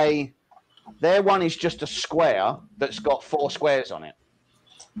just a square that's got 4 squares on it.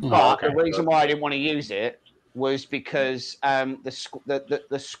 But the reason why I didn't want to use it was because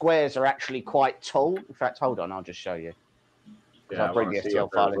the squares are actually quite tall. In fact, hold on, I'll just show you. Yeah, I'll bring the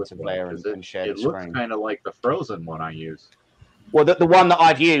STL file into Blair and share the screen. It looks kind of like the frozen one I use. Well, the one that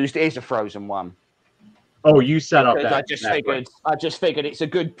I've used is a frozen one. Oh, you set up that. I just figured it's a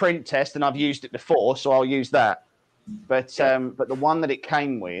good print test, and I've used it before, so I'll use that. But the one that it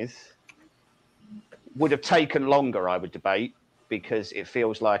came with would have taken longer, I would debate, because it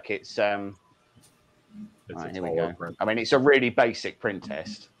feels like it's. Right, here we go. Print. I mean, it's a really basic print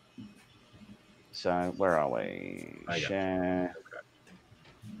test. So where are we? Share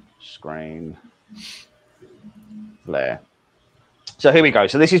screen. Blair. So here we go.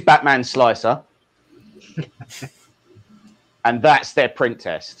 So this is Batman Slicer. And that's their print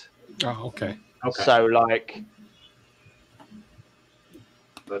test. Oh, okay. So like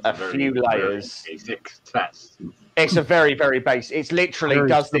a few layers. Basic test. It's a very, very basic. It's literally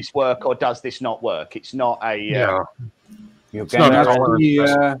does this work or does this not work? It's not a you can see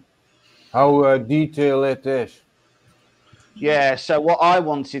how detailed it is. Yeah, so what I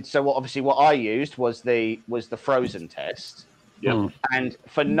wanted, obviously what I used was the frozen test. Yeah. And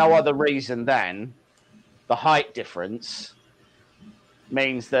for no other reason than the height difference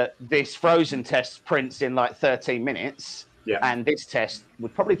means that this frozen test prints in like 13 minutes. Yeah. And this test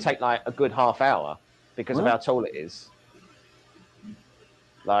would probably take like a good half hour because of how tall it is.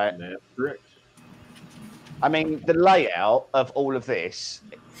 Like, that's correct. I mean, the layout of all of this,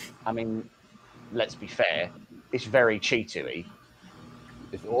 I mean, let's be fair, it's very cheaty.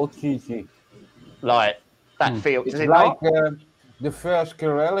 It's all cheaty. Like, that feels... It's like the first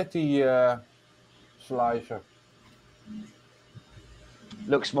Chirality slicer.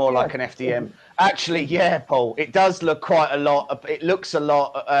 Looks more like an FDM. Actually, yeah, Paul, it does look quite a lot. It looks a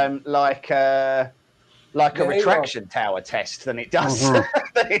lot like a retraction tower test than it does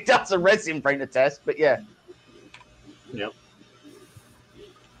than it does a resin printer test. But yeah. Yep.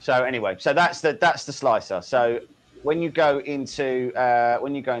 So anyway, so that's the slicer. So when you go into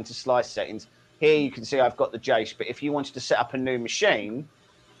slice settings, here you can see I've got the JASHNC. But if you wanted to set up a new machine,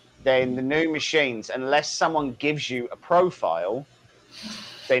 then the new machines, unless someone gives you a profile,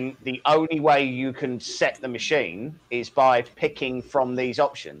 then the only way you can set the machine is by picking from these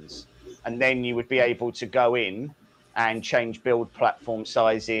options. And then you would be able to go in and change build platform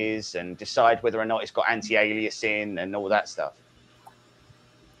sizes and decide whether or not it's got anti-aliasing and all that stuff.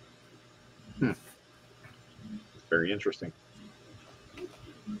 Very interesting.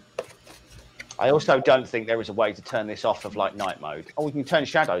 I also don't think there is a way to turn this off of like night mode. Oh, we can turn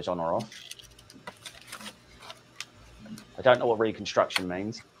shadows on or off. I don't know what reconstruction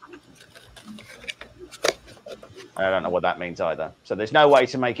means. I don't know what that means either. So there's no way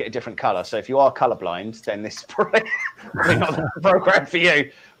to make it a different color. So if you are colorblind, then this is probably not the program for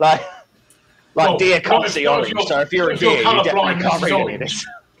you. Like deer can't see orange. So if you're a deer, you definitely can't read any of this.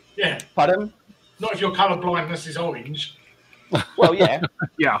 Yeah. Pardon? Not if your color blindness is orange. Well, yeah.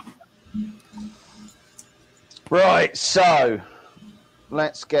 Yeah. Right. So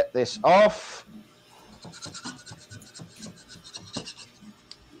let's get this off.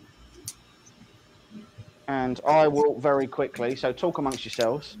 And I will very quickly. So talk amongst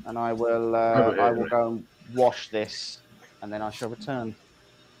yourselves, and I will. I will go and wash this, and then I shall return.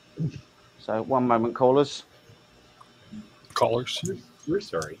 So one moment, callers. Callers. We're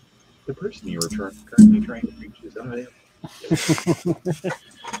sorry. The person you were currently trying to reach is unavailable.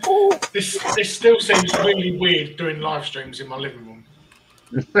 This still seems really weird doing live streams in my living room.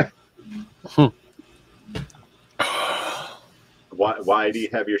 Why do you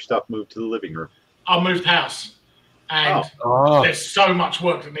have your stuff moved to the living room? I moved house, and there's so much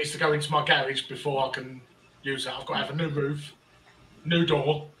work that needs to go into my garage before I can use it. I've got to have a new roof, new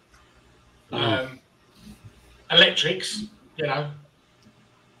door, electrics,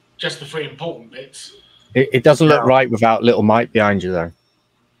 just the three important bits. It doesn't look right without little Mike behind you, though.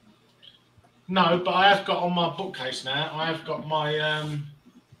 No, but I have got on my bookcase now, I have got my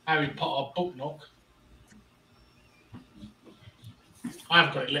Harry Potter book nook. I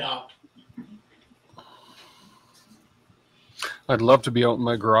haven't got it lit up. I'd love to be out in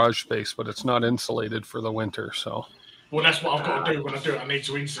my garage space, but it's not insulated for the winter, so. Well, that's what I've got to do when I do it. I need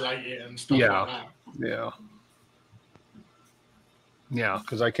to insulate it and stuff like that. Yeah,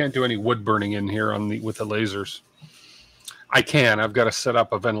 because I can't do any wood burning in here with the lasers. I can. I've got to set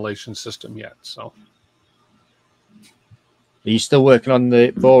up a ventilation system yet, so. Are you still working on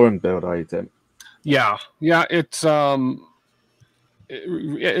the boring build, are you, Tim? Yeah, it's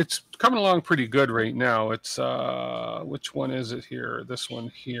coming along pretty good right now. It's which one is it here? This one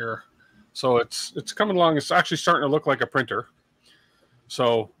here. So it's coming along. It's actually starting to look like a printer.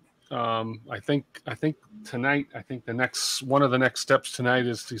 So I think tonight, one of the next steps tonight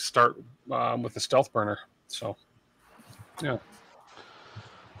is to start with the stealth burner. So yeah.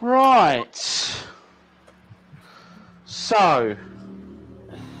 Right. So,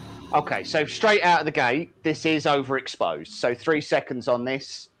 okay, so straight out of the gate, this is overexposed. So 3 seconds on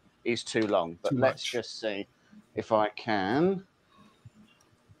this is too long. But let's just see if I can.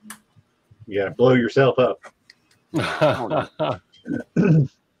 You got to blow yourself up. Hold on.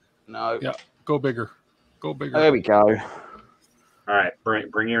 No. Yeah, go bigger. Go bigger. There we go. All right,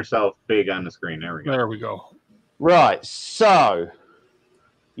 bring yourself big on the screen. There we go. There we go. Right, so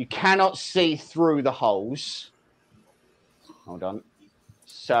you cannot see through the holes. Hold on.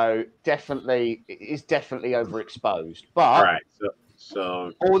 So definitely, it is definitely overexposed. But all right,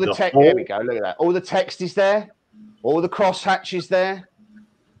 so all the text. There we go. Look at that. All the text is there. All the crosshatch is there.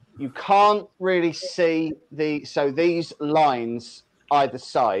 You can't really see the. So these lines either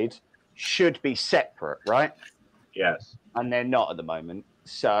side should be separate, right? Yes. And they're not at the moment.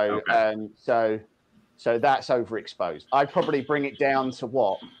 So so that's overexposed. I'd probably bring it down to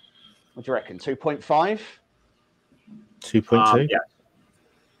what? What do you reckon? 2.5? 2.2? Yeah.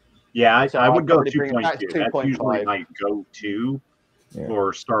 Yeah, So I would go probably bring it back to 2.2. That's usually 2.5. my go-to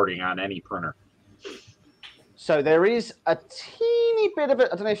for starting on any printer. So there is a teeny bit of it.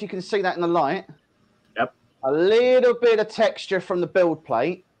 I don't know if you can see that in the light. Yep. A little bit of texture from the build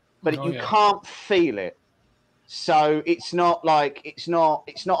plate, but you can't feel it. So it's not like it's not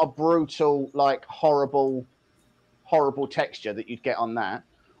a brutal, like horrible texture that you'd get on that.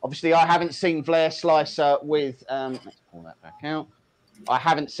 Obviously, I haven't seen Vlair Slicer with let's pull that back out. I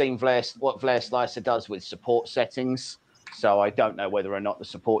haven't seen what Vlair Slicer does with support settings. So I don't know whether or not the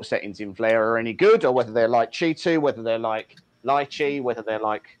support settings in Vlair are any good, or whether they're like Cheetu, whether they're like Lychee, whether they're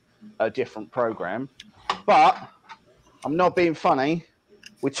like a different program. But I'm not being funny.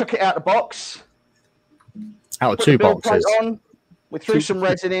 We took it out of the box. Out of 2 boxes. On, we threw some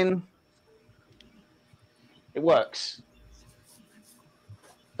resin in. It works.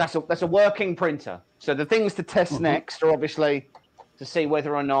 That's a working printer. So the things to test next are obviously to see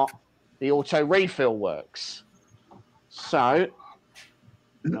whether or not the auto refill works. So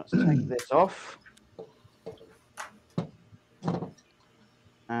let's take this off.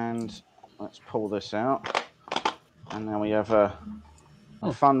 And let's pull this out. And now we have a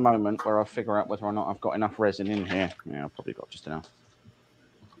fun moment where I figure out whether or not I've got enough resin in here. Yeah, I've probably got just enough.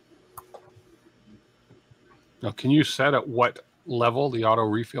 Now, can you set at what level the auto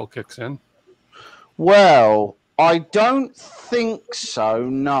refill kicks in? Well, I don't think so,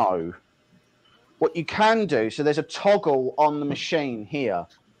 no. What you can do, so there's a toggle on the machine here.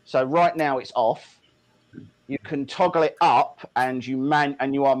 So right now it's off. You can toggle it up, and you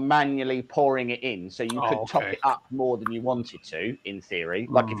are manually pouring it in. So you could top it up more than you wanted to, in theory,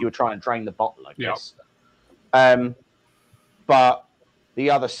 like if you were trying to drain the bottle, I guess. But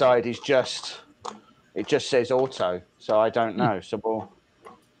the other side is it just says auto, so I don't know. So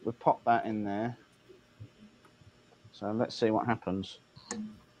we'll pop that in there. So let's see what happens.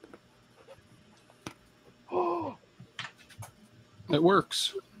 It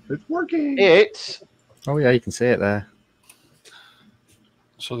works. It's working. Oh yeah, you can see it there.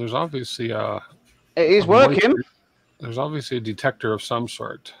 So there's obviously it is working. There's obviously a detector of some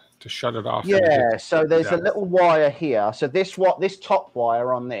sort to shut it off. Yeah. So there's a little wire here. So this top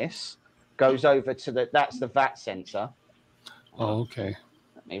wire on this goes over to that's the VAT sensor. Oh, okay.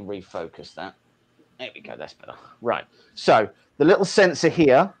 Let me refocus that. There we go. That's better. Right. So the little sensor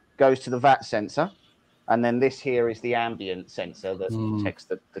here goes to the VAT sensor. And then this here is the ambient sensor that detects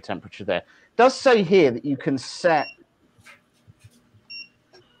the temperature there. It does say here that you can set.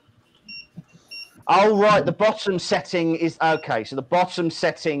 Oh, right. The bottom setting is okay. So the bottom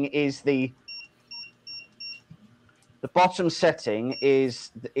setting is the bottom setting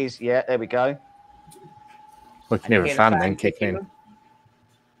is yeah. There we go. We can hear a fan then kicking in.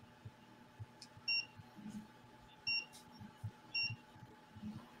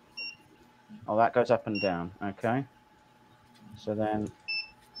 Oh, that goes up and down. Okay. So then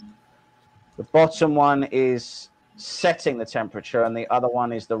the bottom one is setting the temperature, and the other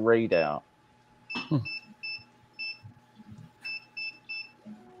one is the readout.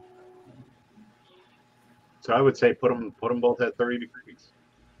 So I would say put them both at 30 degrees.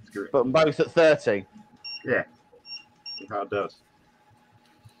 Put them both at 30. Yeah. See how it does.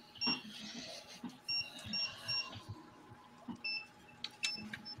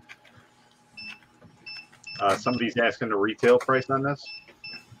 Somebody's asking the retail price on this.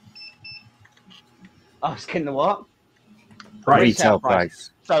 Asking the what? Retail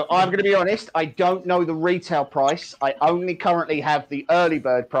price. So I'm going to be honest. I don't know the retail price. I only currently have the early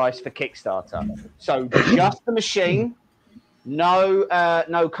bird price for Kickstarter. So just the machine, no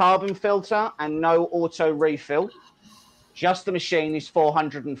carbon filter, and no auto refill. Just the machine is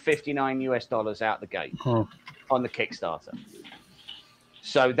 $459 US out the gate on the Kickstarter.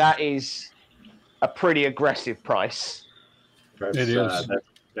 So that is a pretty aggressive price. It is.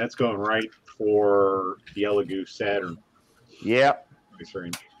 That's going right for the Yellow Goose Saturn. Yep. Price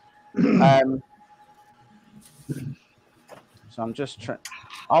range. So I'm just trying.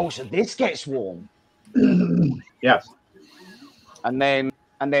 Oh, so this gets warm. Yes. And then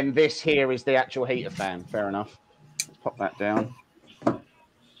this here is the actual heater fan. Fair enough. Let's pop that down.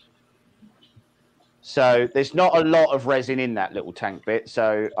 So there's not a lot of resin in that little tank bit,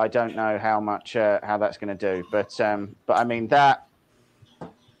 so I don't know how much how that's going to do. But I mean that.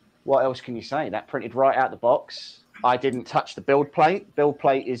 What else can you say? That printed right out the box. I didn't touch the build plate. Build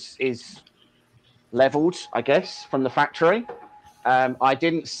plate is leveled, I guess, from the factory. I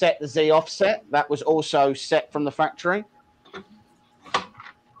didn't set the Z offset. That was also set from the factory.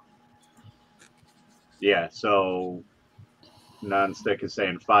 Yeah, so Nonstick is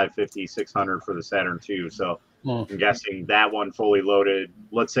saying 550, 600 for the Saturn II. So I'm guessing that one fully loaded,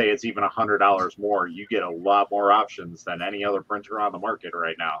 let's say it's even $100 more. You get a lot more options than any other printer on the market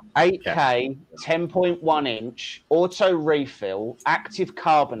right now. 8K, 10.1 inch, auto refill, active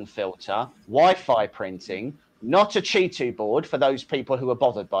carbon filter, Wi-Fi printing, not a Cheeto board for those people who are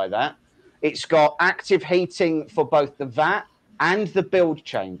bothered by that. It's got active heating for both the vat and the build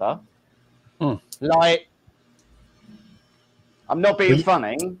chamber. Like, I'm not being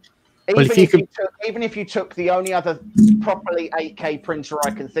funny. Even if you took the only other properly 8K printer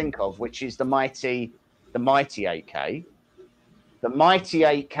I can think of, which is the mighty 8K, the mighty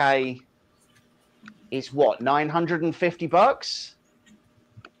 8K is what, $950?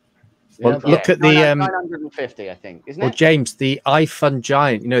 Well, look at the 950, I think, isn't it? Well, James, the iFun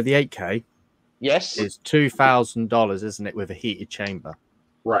Giant, you know, the 8K. Yes, is $2,000, isn't it, with a heated chamber?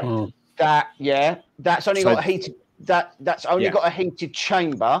 Right. That's only got a heated. That's only got a heated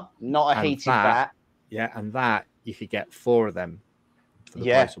chamber, not a heated vat. Yeah, and that you could get 4 of them for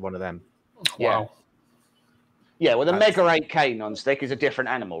the price of one of them. Wow. Yeah, well, the Mega 8K non-stick is a different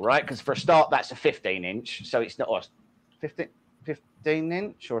animal, right? Because for a start, that's a 15-inch, so it's not 15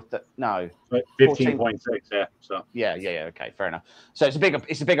 inch or no, 15.6. Yeah. So yeah. Okay, fair enough. So it's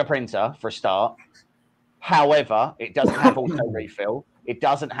a bigger printer for a start. However, it doesn't have auto refill. It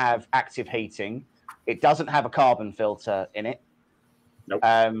doesn't have active heating. It doesn't have a carbon filter in it. Nope.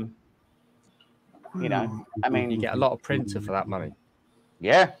 You know, I mean, you get a lot of printer for that money.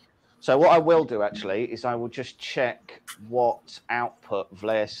 Yeah. So what I will do actually is I will just check what output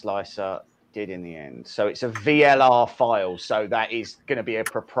Vlair Slicer did in the end. So it's a VLR file. So that is going to be a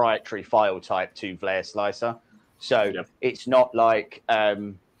proprietary file type to Vlair Slicer. So it's not like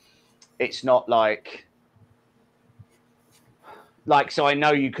so I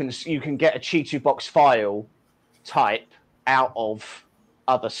know you can get a Cheeto box file type out of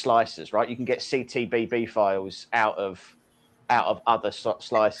other slicers, right? You can get CTBB files out of other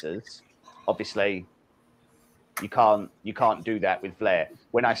slicers. Obviously, you can't do that with Vlair.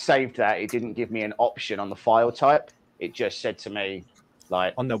 When I saved that, it didn't give me an option on the file type. It just said to me,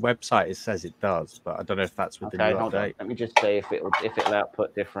 like, on the website it says it does, but I don't know if that's with the new update. Let me just see if it'll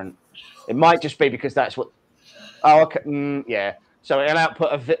output different. It might just be because that's what. Oh, okay. Yeah. So it'll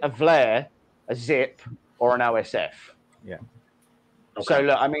output a Vlair, a zip, or an OSF. Yeah. Okay. So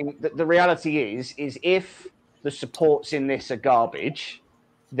look, I mean, the reality is if the supports in this are garbage,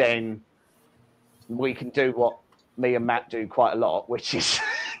 then we can do what me and Matt do quite a lot, which is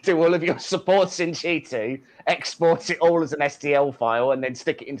do all of your supports in Cheeto, export it all as an STL file, and then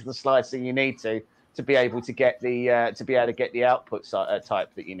stick it into the slicer you need to be able to get the output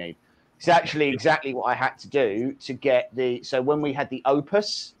type that you need. It's actually exactly what I had to do to get the. So when we had the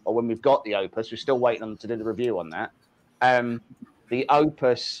Opus, or when we've got the Opus, we're still waiting on to do the review on that. The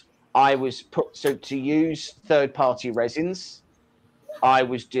Opus, I was put to use third-party resins. I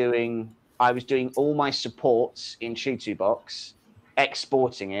was doing all my supports in Cheeto box,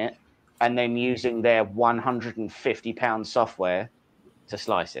 exporting it, and then using their £150 software to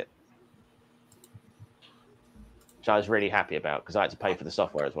slice it, which I was really happy about because I had to pay for the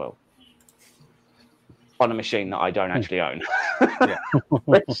software as well on a machine that I don't actually own.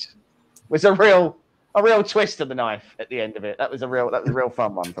 Which was a real twist of the knife at the end of it. That was a real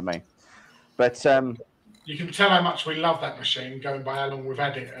fun one for me. But you can tell how much we love that machine going by how long we've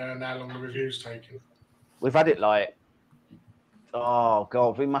had it and how long the review's taken. We've had it like, oh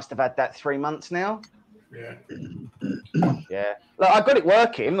God, we must have had that 3 months now. Yeah. Yeah. Look, I got it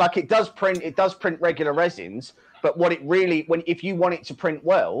working. Like it does print regular resins, but if you want it to print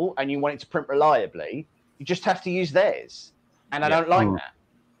well and you want it to print reliably, you just have to use theirs. And I don't like that.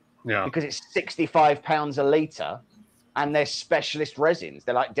 Yeah. Because it's £65 a litre and they're specialist resins.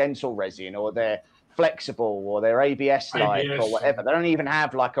 They're like dental resin, or they're flexible, or they're ABS-like, or whatever. They don't even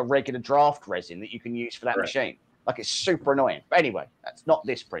have like a regular draft resin that you can use for that machine. Like, it's super annoying. But anyway, that's not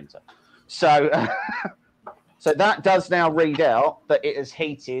this printer. So, so that does now read out that it has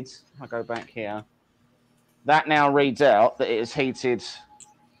heated. I'll go back here. That now reads out that it has heated.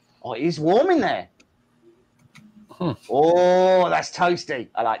 Oh, it is warm in there. Oh, that's toasty.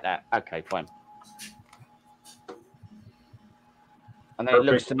 I like that. Okay, fine. And then it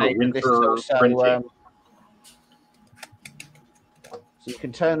looks to me that this is also. So you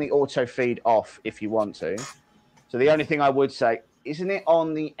can turn the auto feed off if you want to. So the only thing I would say, isn't it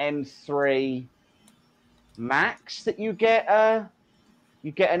on the M3 Max that you get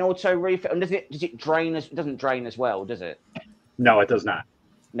an auto refill? And does it drain as? It doesn't drain as well, does it? No, it does not.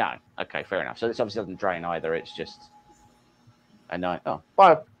 No. Okay, fair enough. So this obviously doesn't drain either. It's just a night. Oh,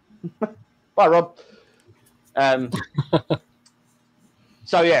 bye, bye, Rob.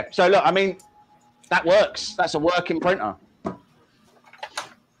 So yeah. So look, I mean, that works. That's a working printer.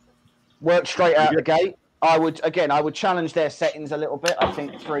 Works straight out the gate. I would challenge their settings a little bit. I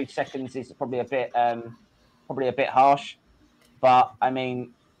think 3 seconds is probably a bit harsh, but I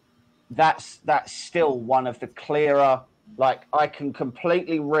mean, that's still one of the clearer. Like, I can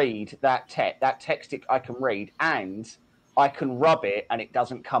completely read that text. I can read, and I can rub it, and it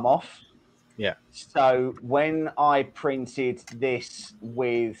doesn't come off. Yeah. So when I printed this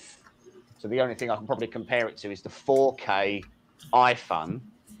with, so the only thing I can probably compare it to is the 4K iPhone.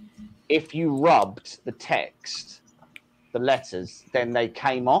 If you rubbed the text, the letters, then they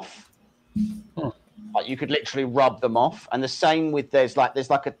came off. Like, you could literally rub them off. And the same with there's like a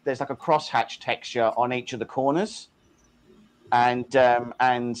crosshatch texture on each of the corners. And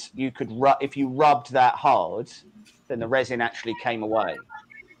you could if you rubbed that hard, then the resin actually came away.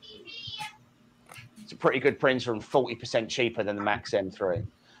 It's a pretty good printer and 40% cheaper than the Max M3.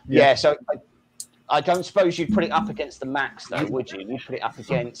 Yeah, so I don't suppose you'd put it up against the Max, though, would you? You'd put it up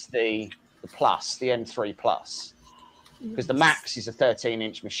against the Plus, the M3 Plus. Because the Max is a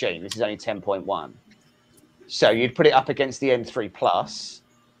 13-inch machine. This is only 10.1. So you'd put it up against the M3 Plus.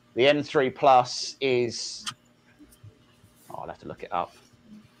 The M3 Plus is... Oh, I'll have to look it up.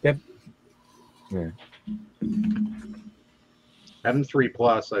 Yep. Yeah. M3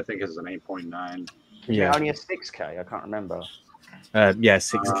 Plus, I think, is an 8.9. Yeah, only a 6K. I can't remember. Yeah,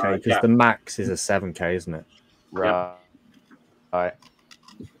 6K, because the Max is a 7K, isn't it? Right. Yep. Right.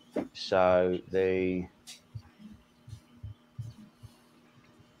 So the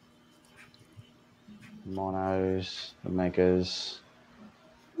monos, the megas.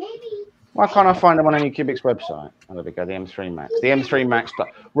 Maybe. Why can't I find them on any Cubics website? Oh, there we go. The M3 Max. The M3 Max Plus.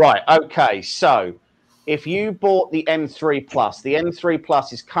 Right. Okay. So if you bought the M3 Plus, the M3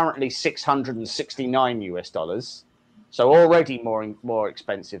 Plus is currently $669. So already more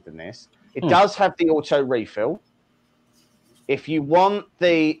expensive than this. It does have the auto refill. If you want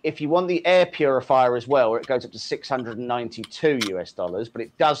the air purifier as well, it goes up to $692, but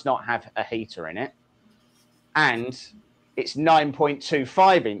it does not have a heater in it. And it's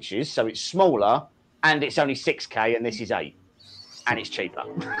 9.25 inches, so it's smaller, and it's only 6K, and this is 8, and it's cheaper.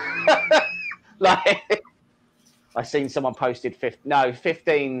 Like, I seen someone posted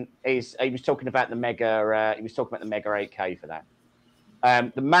 15 is. He was talking about the Mega. He was talking about the Mega 8K for that.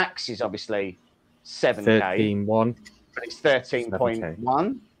 The Max is obviously 7K. 13.1. But it's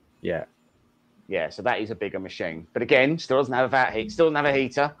 13.1. Yeah. Yeah, so that is a bigger machine. But again, still doesn't have a VAT heat. Still doesn't have a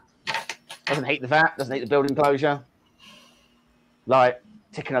heater. Doesn't heat the VAT. Doesn't heat the building closure. Like,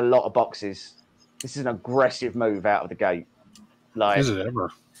 ticking a lot of boxes. This is an aggressive move out of the gate. Like, is it ever?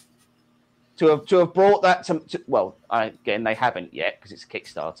 To have brought that to well, again, they haven't yet because it's a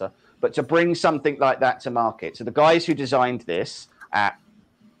Kickstarter. But to bring something like that to market. So the guys who designed this at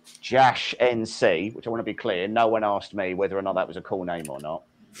JASHNC, which I want to be clear, no one asked me whether or not that was a cool name or not.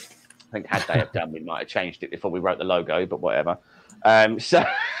 I think had they have done, we might have changed it before we wrote the logo, but whatever. So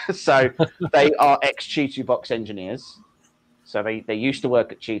they are ex-Cheetu Box engineers. So they used to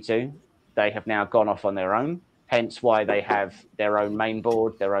work at Cheetu. They have now gone off on their own, hence why they have their own main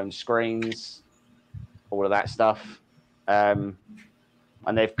board, their own screens, all of that stuff. And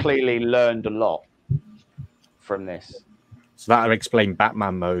they've clearly learned a lot from this. So that'll explain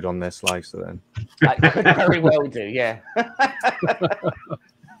Batman mode on their slicer then. That could very well do, yeah.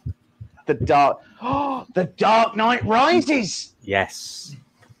 The Dark Knight Rises. Yes.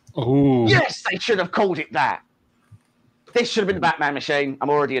 Ooh. Yes, they should have called it that. This should have been the Batman machine. I'm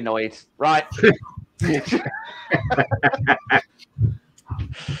already annoyed, right?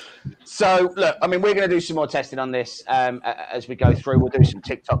 So, look, I mean, we're going to do some more testing on this as we go through. We'll do some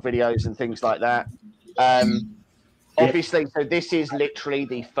TikTok videos and things like that. Obviously, so this is literally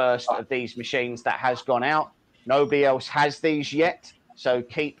the first of these machines that has gone out. Nobody else has these yet. So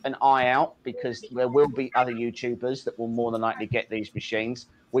keep an eye out because there will be other YouTubers that will more than likely get these machines.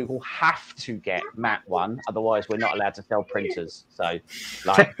 We will have to get Matt one, otherwise we're not allowed to sell printers. So,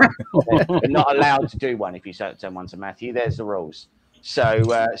 like, we're not allowed to do one if you send one to Matthew. There's the rules. So,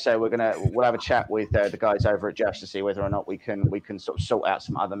 we'll have a chat with the guys over at JASHNC to see whether or not we can sort of sort out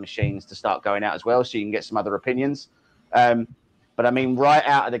some other machines to start going out as well, so you can get some other opinions. But I mean, right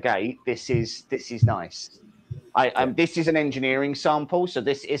out of the gate, this is nice. This is an engineering sample, so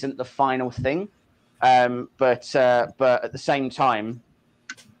this isn't the final thing. But at the same time,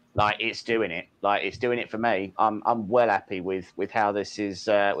 like it's doing it. Like it's doing it for me. I'm well happy with how this is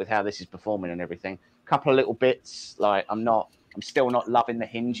performing and everything. A couple of little bits, like I'm still not loving the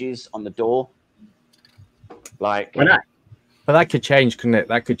hinges on the door. Like, why not? But that could change, couldn't it?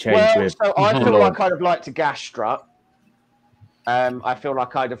 That could change. Well, so I feel like I'd have liked a gas strut. I feel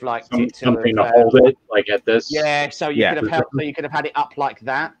like I'd have liked it to something to hold it, like at this. Yeah, so you could have had it up like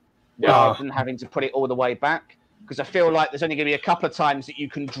that, rather than having to put it all the way back. Because I feel like there's only going to be a couple of times that you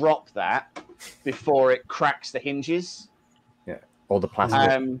can drop that before it cracks the hinges. Yeah, or the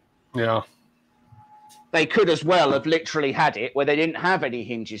plastic. Yeah. They could as well have literally had it where they didn't have any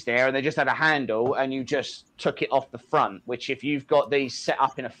hinges there and they just had a handle and you just took it off the front, which if you've got these set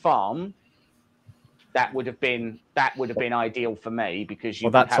up in a farm, that would have been ideal for me because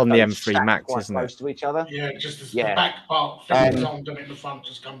that's on the M3 Max, isn't close it? To each other. Yeah, just the back part comes on, then the front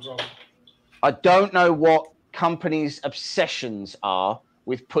just comes on. I don't know what companies' obsessions are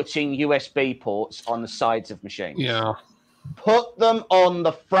with putting USB ports on the sides of machines. Yeah. Put them on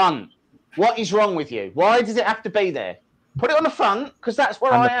the front. What is wrong with you? Why does it have to be there? Put it on the front because that's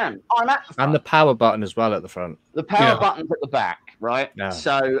where I am. I'm at the front. And the power button as well at the front. The power button's at the back, right? Yeah.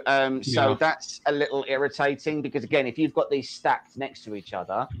 So that's a little irritating because again, if you've got these stacked next to each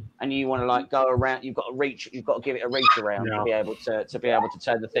other and you want to like go around, you've got to give it a reach around to be able to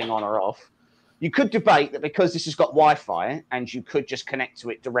turn the thing on or off. You could debate that because this has got Wi-Fi and you could just connect to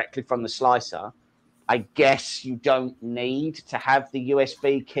it directly from the slicer. I guess you don't need to have the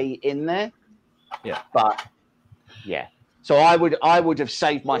USB key in there. Yeah. But yeah. So I would have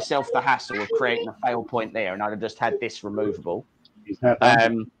saved myself the hassle of creating a fail point there and I'd have just had this removable.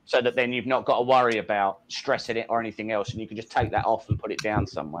 So that then you've not got to worry about stressing it or anything else and you can just take that off and put it down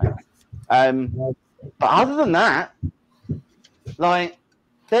somewhere. But other than that, like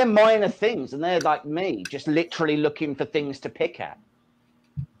they're minor things and they're like me, just literally looking for things to pick at.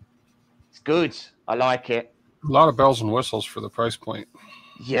 It's good. I like it. A lot of bells and whistles for the price point.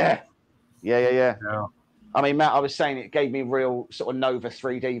 Yeah. I mean, Matt, I was saying it gave me real sort of Nova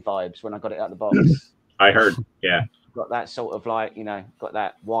 3D vibes when I got it out of the box. I heard, yeah. Got that sort of like, got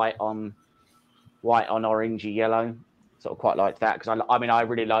that white on orangey yellow. Sort of quite like that because I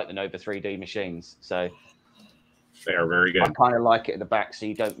really like the Nova 3D machines. So they are very good. I kind of like it at the back so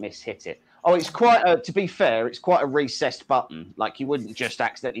you don't hit it. Oh, it's quite to be fair, it's quite a recessed button. Like you wouldn't just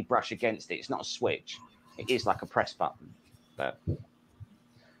accidentally brush against it. It's not a switch. It is like a press button. But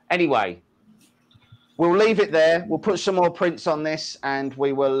anyway, we'll leave it there. We'll put some more prints on this and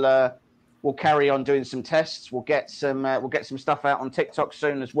we'll carry on doing some tests. We'll get some stuff out on TikTok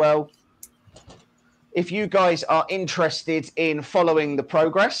soon as well. If you guys are interested in following the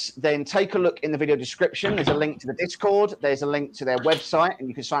progress, then take a look in the video description. There's a link to the Discord. There's a link to their website, and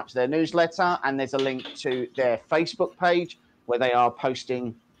you can sign up to their newsletter. And there's a link to their Facebook page where they are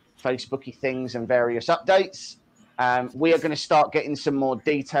posting Facebooky things and various updates. We are going to start getting some more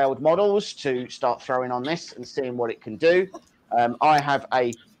detailed models to start throwing on this and seeing what it can do. I have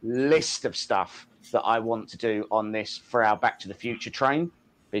a list of stuff that I want to do on this for our Back to the Future train,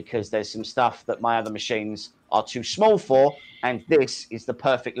 because there's some stuff that my other machines are too small for, and this is the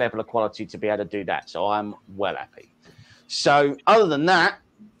perfect level of quality to be able to do that. So I'm well happy. So other than that,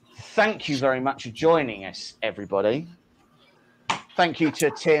 thank you very much for joining us, everybody. Thank you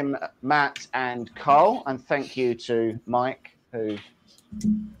to Tim, Matt, and Carl, and thank you to Mike, who,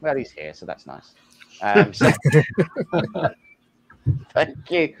 well, he's here, so that's nice.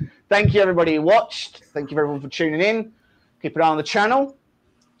 Thank you. Thank you, everybody who watched. Thank you, everyone, for tuning in. Keep an eye on the channel.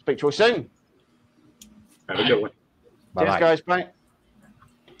 Speak to you all soon. Have a good one. Cheers, guys. Bye.